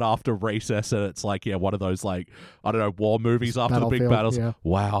 looking out after recess and it's like, yeah, one of those like, I don't know, war movies after the big battles. Yeah.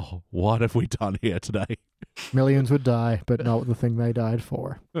 Wow, what have we done here today? Millions would die, but not the thing they died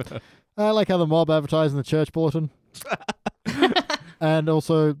for. I like how the mob advertised in the church bulletin. And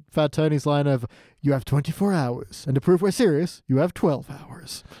also Fat Tony's line of, you have 24 hours, and to prove we're serious, you have 12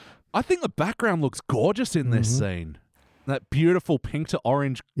 hours. I think the background looks gorgeous in this scene. That beautiful pink to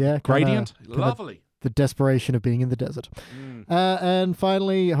orange gradient. Lovely. The desperation of being in the desert. And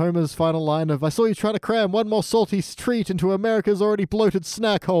finally, Homer's final line of, I saw you try to cram one more salty treat into America's already bloated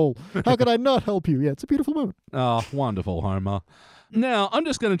snack hole. How could I not help you? Yeah, it's a beautiful moment. Oh, wonderful, Homer. Now, I'm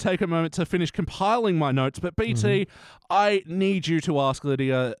just going to take a moment to finish compiling my notes, but BT, I need you to ask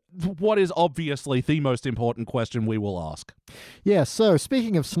Lydia what is obviously the most important question we will ask. Yeah, so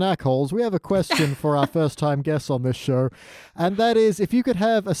speaking of snack holes, we have a question for our first-time guests on this show, and that is, if you could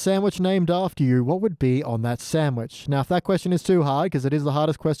have a sandwich named after you, what would be on that sandwich? Now, if that question is too hard, because it is the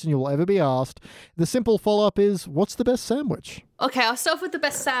hardest question you will ever be asked, the simple follow-up is, what's the best sandwich? Okay, I'll start with the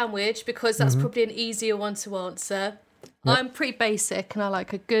best sandwich because that's probably an easier one to answer. Yep. I'm pretty basic and I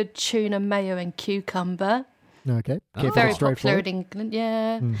like a good tuna, mayo and cucumber. Okay. Very popular in England,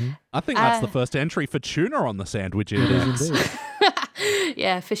 yeah. I think that's the first entry for tuna on the sandwich index.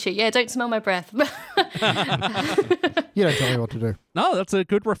 Yeah, fishy. Yeah, don't smell my breath. You don't tell me what to do. No, that's a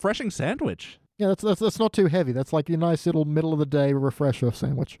good refreshing sandwich. Yeah, that's not too heavy. That's like your nice little middle of the day refresher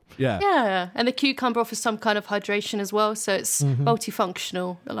sandwich. Yeah. Yeah, and the cucumber offers some kind of hydration as well, so it's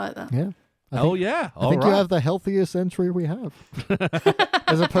multifunctional. I like that. Yeah. I think you have the healthiest entry we have.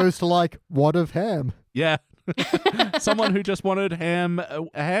 As opposed to like, what of ham? Yeah. Someone who just wanted a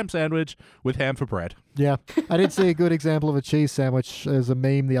ham sandwich with ham for bread. Yeah. I did see a good example of a cheese sandwich as a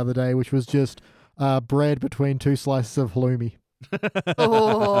meme the other day, which was just bread between 2 slices of halloumi.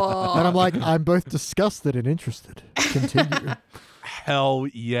 Oh. And I'm like, I'm both disgusted and interested. Continue. Hell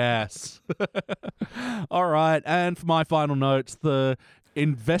yes. All right. And for my final notes, the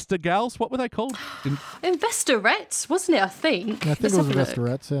Investor Gals, what were they called? Investorettes, wasn't it, I think? I think it was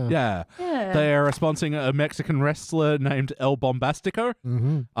Investorettes, yeah. They are sponsoring a Mexican wrestler named El Bombastico.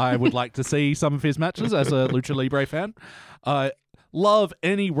 I would like to see some of his matches as a Lucha Libre fan. I love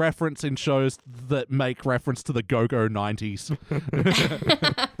any reference in shows that make reference to the Go-Go 90s.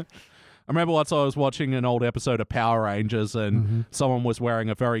 I remember once I was watching an old episode of Power Rangers and someone was wearing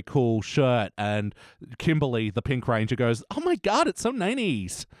a very cool shirt and Kimberly, the Pink Ranger, goes, oh my God, it's so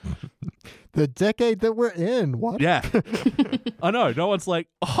 90s. The decade that we're in. What? Yeah. I know. No one's like,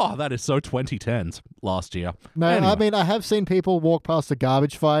 oh, that is so 2010s last year. No, anyway. I mean, I have seen people walk past a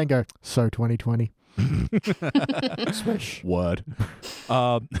garbage fire and go, so 2020. Swish. Word.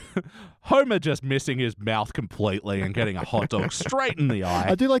 Homer just missing his mouth completely and getting a hot dog straight in the eye.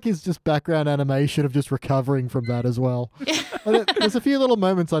 I do like his just background animation of just recovering from that as well. There's a few little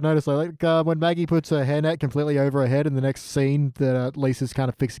moments I noticed, like when Maggie puts her hairnet completely over her head in the next scene that Lisa's kind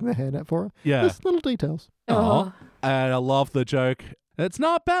of fixing the hairnet for her. Yeah. Just little details. Oh. And I love the joke. It's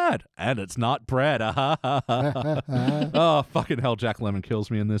not bad, and it's not bread. Oh, fucking hell, Jack Lemmon kills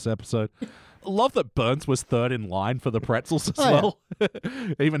me in this episode. Love that Burns was third in line for the pretzels as well. Yeah.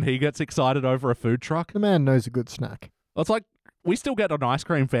 Even he gets excited over a food truck. The man knows a good snack. It's like, we still get an ice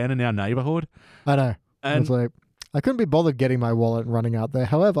cream van in our neighborhood. I know. And it's like, I couldn't be bothered getting my wallet and running out there.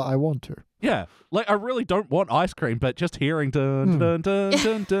 However, I want to. Yeah. Like, I really don't want ice cream, but just hearing dun, dun, dun,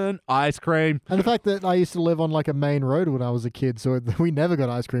 dun, dun, ice cream. And the fact that I used to live on like a main road when I was a kid, so we never got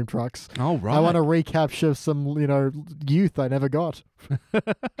ice cream trucks. Oh, right. I want to recapture some, youth I never got.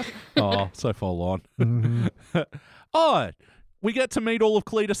 Oh, so full on. Mm-hmm. Oh, we get to meet all of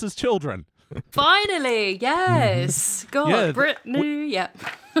Cletus's children. Finally, yes. God, Yeah, Brittany, yeah.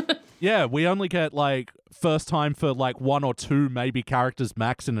 Yeah, we only get like first time for like 1 or 2 maybe characters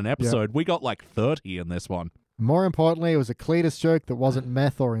max in an episode. Yep. We got like 30 in this one. More importantly, it was a Cletus joke that wasn't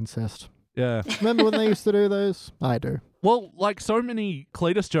meth or incest. Yeah. Remember when they used to do those? I do. Well, like so many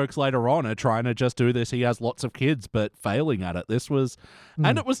Cletus jokes later on are trying to just do this. He has lots of kids, but failing at it. This was,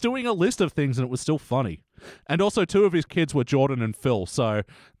 and it was doing a list of things and it was still funny. And also 2 of his kids were Jordan and Phil. So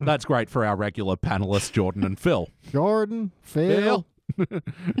that's great for our regular panelists, Jordan and Phil. Jordan, Phil,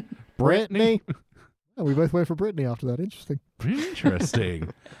 Brittany. Oh, we both went for Brittany after that. Interesting.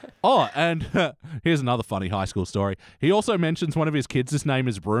 Interesting. Oh, and here's another funny high school story. He also mentions one of his kids' his name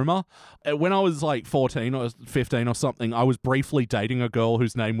is Rumor. When I was like 14 or 15 or something, I was briefly dating a girl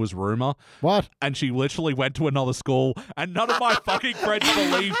whose name was Rumor. What? And she literally went to another school, and none of my fucking friends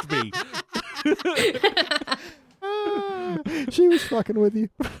believed me. She was fucking with you.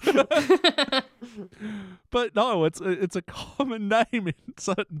 But no, it's a common name in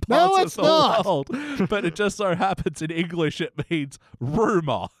certain No, parts it's of the not. world. But it just so happens in English it means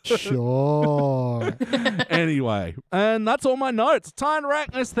rumor. Sure. Anyway, and that's all my notes. Time to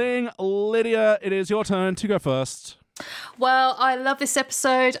rank this thing. Lydia, it is your turn to go first. Well, I love this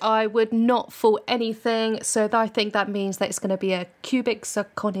episode. I would not fault anything, so I think that means that it's going to be a cubic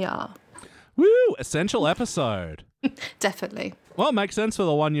zirconia. Woo! Essential episode. Definitely. Well, it makes sense for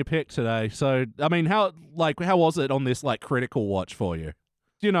the one you picked today. So, I mean, how was it on this critical watch for you?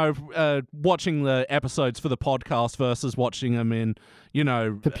 Watching the episodes for the podcast versus watching them in,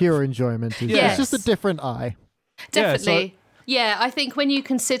 The pure enjoyment. Yes. It's just a different eye. Definitely. Yeah, I think when you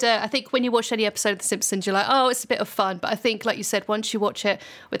watch any episode of The Simpsons, you're like, oh, it's a bit of fun. But I think, like you said, once you watch it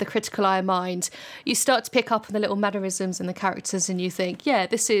with a critical eye in mind, you start to pick up on the little mannerisms and the characters and you think, yeah,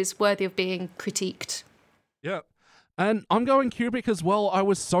 this is worthy of being critiqued. Yeah. And I'm going cubic as well. I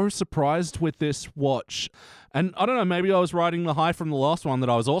was so surprised with this watch. And I don't know, maybe I was riding the high from the last one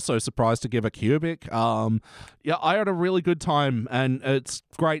that I was also surprised to give a cubic. I had a really good time, and it's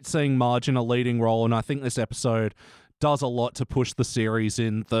great seeing Marge in a leading role, and I think this episode does a lot to push the series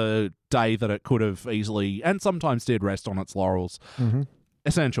in the day that it could have easily, and sometimes did, rest on its laurels. Mm-hmm.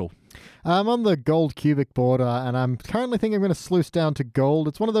 Essential. I'm on the gold cubic border, and I'm currently thinking I'm going to sluice down to gold.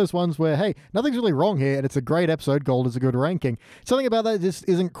 It's one of those ones where, hey, nothing's really wrong here, and it's a great episode. Gold is a good ranking. Something about that just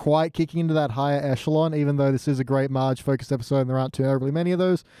isn't quite kicking into that higher echelon, even though this is a great Marge-focused episode, and there aren't terribly many of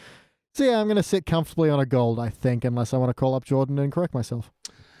those. So yeah, I'm going to sit comfortably on a gold, I think, unless I want to call up Jordan and correct myself.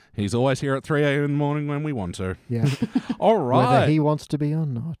 He's always here at 3 a.m. in the morning when we want to. Yeah. All right. Whether he wants to be or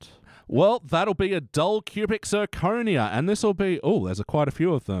not. Well, that'll be a dull cubic zirconia, and this will be... Oh, there's quite a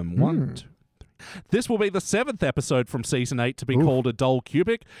few of them. 1, 2, 3. This will be the 7th episode from Season 8 to be called a dull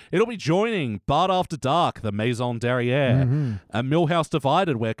cubic. It'll be joining Bart After Dark, The Maison Derriere, a Millhouse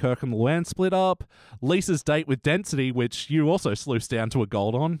Divided, where Kirk and Luann split up, Lisa's Date with Density, which you also sluiced down to a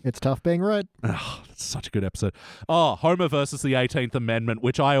gold on. It's tough being right. Oh, it's such a good episode. Oh, Homer versus the 18th Amendment,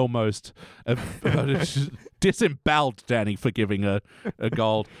 which I almost disemboweled Danny for giving a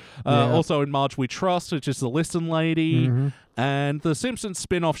gold. Also in Marge We Trust, which is the Listen Lady, and the Simpsons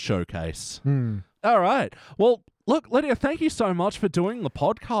spin-off Showcase. All right. Well, look, Lydia, thank you so much for doing the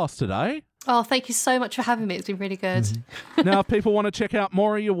podcast today. Oh, thank you so much for having me. It's been really good. Now, if people want to check out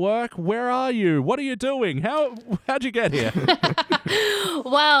more of your work, where are you? What are you doing? How'd you get here?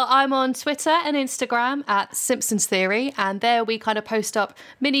 Well, I'm on Twitter and Instagram at Simpsons Theory, and there we kind of post up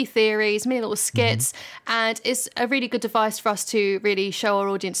mini theories, mini little skits, and it's a really good device for us to really show our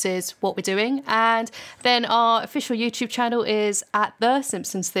audiences what we're doing. And then our official YouTube channel is at The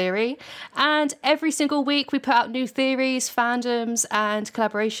Simpsons Theory, and every single week we put out new theories, fandoms, and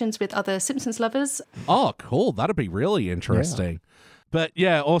collaborations with other Simpsons lovers. Oh, cool. That'd be really interesting. But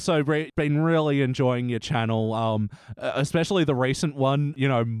yeah, also been really enjoying your channel, especially the recent one,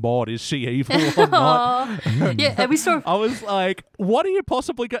 Maud, is she evil or not? Yeah, we saw... I was like, what are you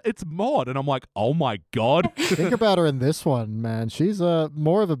possibly... It's Maud. And I'm like, oh my God. Think about her in this one, man. She's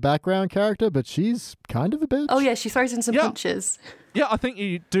more of a background character, but she's kind of a bitch. Oh yeah, she throws in some punches. Yeah, I think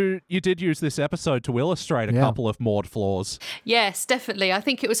you did use this episode to illustrate a couple of Maud flaws. Yes, definitely. I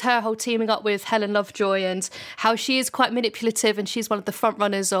think it was her whole teaming up with Helen Lovejoy and how she is quite manipulative, and she's one of the front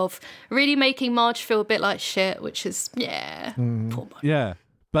runners of really making Marge feel a bit like shit, which is, poor Marge. Yeah.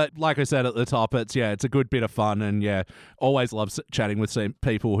 But like I said at the top, it's a good bit of fun, and always love chatting with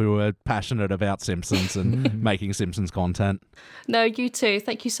people who are passionate about Simpsons and making Simpsons content. No, you too.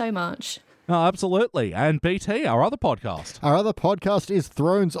 Thank you so much. Oh, absolutely. And BT, our other podcast. Our other podcast is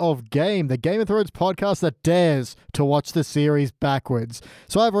Thrones of Game, the Game of Thrones podcast that dares to watch the series backwards.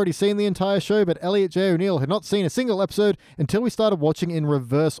 So I've already seen the entire show, but Elliot J. O'Neill had not seen a single episode until we started watching in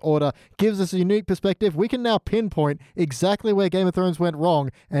reverse order. Gives us a unique perspective. We can now pinpoint exactly where Game of Thrones went wrong,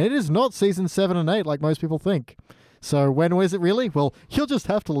 and it is not season 7 and 8 like most people think. So when was it really? Well, you'll just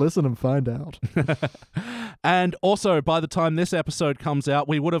have to listen and find out. And also, by the time this episode comes out,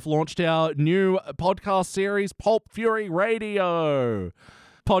 we would have launched our new podcast series, Pulp Fury Radio.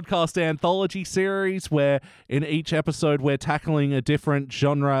 Podcast anthology series where in each episode we're tackling a different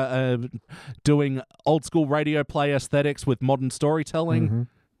genre, doing old school radio play aesthetics with modern storytelling. Mm-hmm.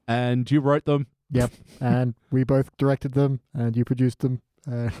 And you wrote them. Yep. And we both directed them and you produced them.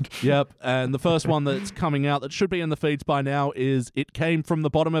 Yep, and the first one that's coming out that should be in the feeds by now is It Came From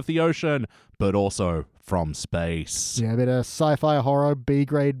the Bottom of the Ocean, but also from space. Yeah, a bit of sci-fi horror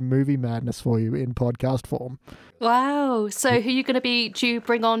B-grade movie madness for you in podcast form. Wow. So who are you going to be? Do you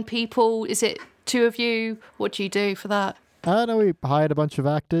bring on people? Is it 2 of you? What do you do for that? I know we hired a bunch of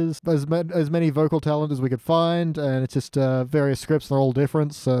actors, as many vocal talent as we could find, and it's just various scripts. They're all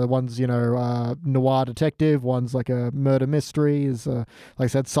different. So one's, noir detective, one's like a murder mystery, is, like I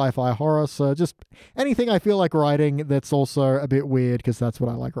said, sci-fi horror. So just anything I feel like writing that's also a bit weird, because that's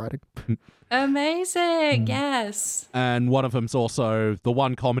what I like writing. Amazing, yes. And one of them's also the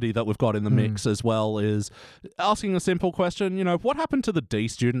one comedy that we've got in the mix as well is asking a simple question, what happened to the D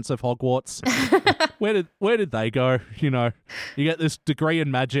students of Hogwarts? Where did they go? You get this degree in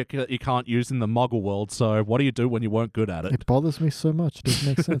magic that you can't use in the Muggle world, so what do you do when you weren't good at it? It bothers me so much. It doesn't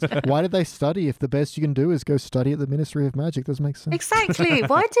make sense. Why did they study if the best you can do is go study at the Ministry of Magic? Doesn't make sense. Exactly.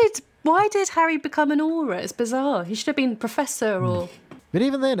 Why did Harry become an Auror? It's bizarre. He should have been professor or... But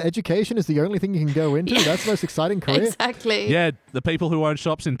even then, education is the only thing you can go into. Yeah. That's the most exciting career. Exactly. Yeah, the people who own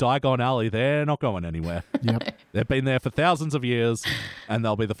shops in Diagon Alley, they're not going anywhere. Yep. They've been there for thousands of years, and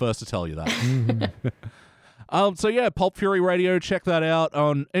they'll be the first to tell you that. Mm-hmm. So yeah, Pulp Fury Radio, check that out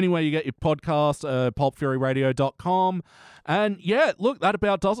on anywhere you get your podcast, pulpfuryradio.com. And yeah, look, that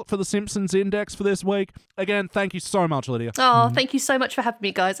about does it for the Simpsons Index for this week. Again, thank you so much, Lydia. Oh, thank you so much for having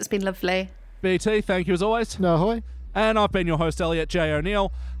me, guys. It's been lovely. BT, thank you as always. No, ahoy. And I've been your host, Elliot J.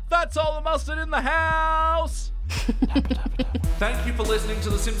 O'Neill. That's all the mustard in the house! Thank you for listening to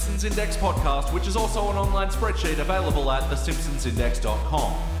the Simpsons Index podcast, which is also an online spreadsheet available at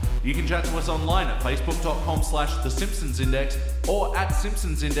thesimpsonsindex.com. You can chat to us online at facebook.com/thesimpsonsindex or at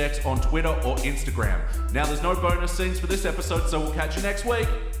Simpsons Index on Twitter or Instagram. Now, there's no bonus scenes for this episode, so we'll catch you next week.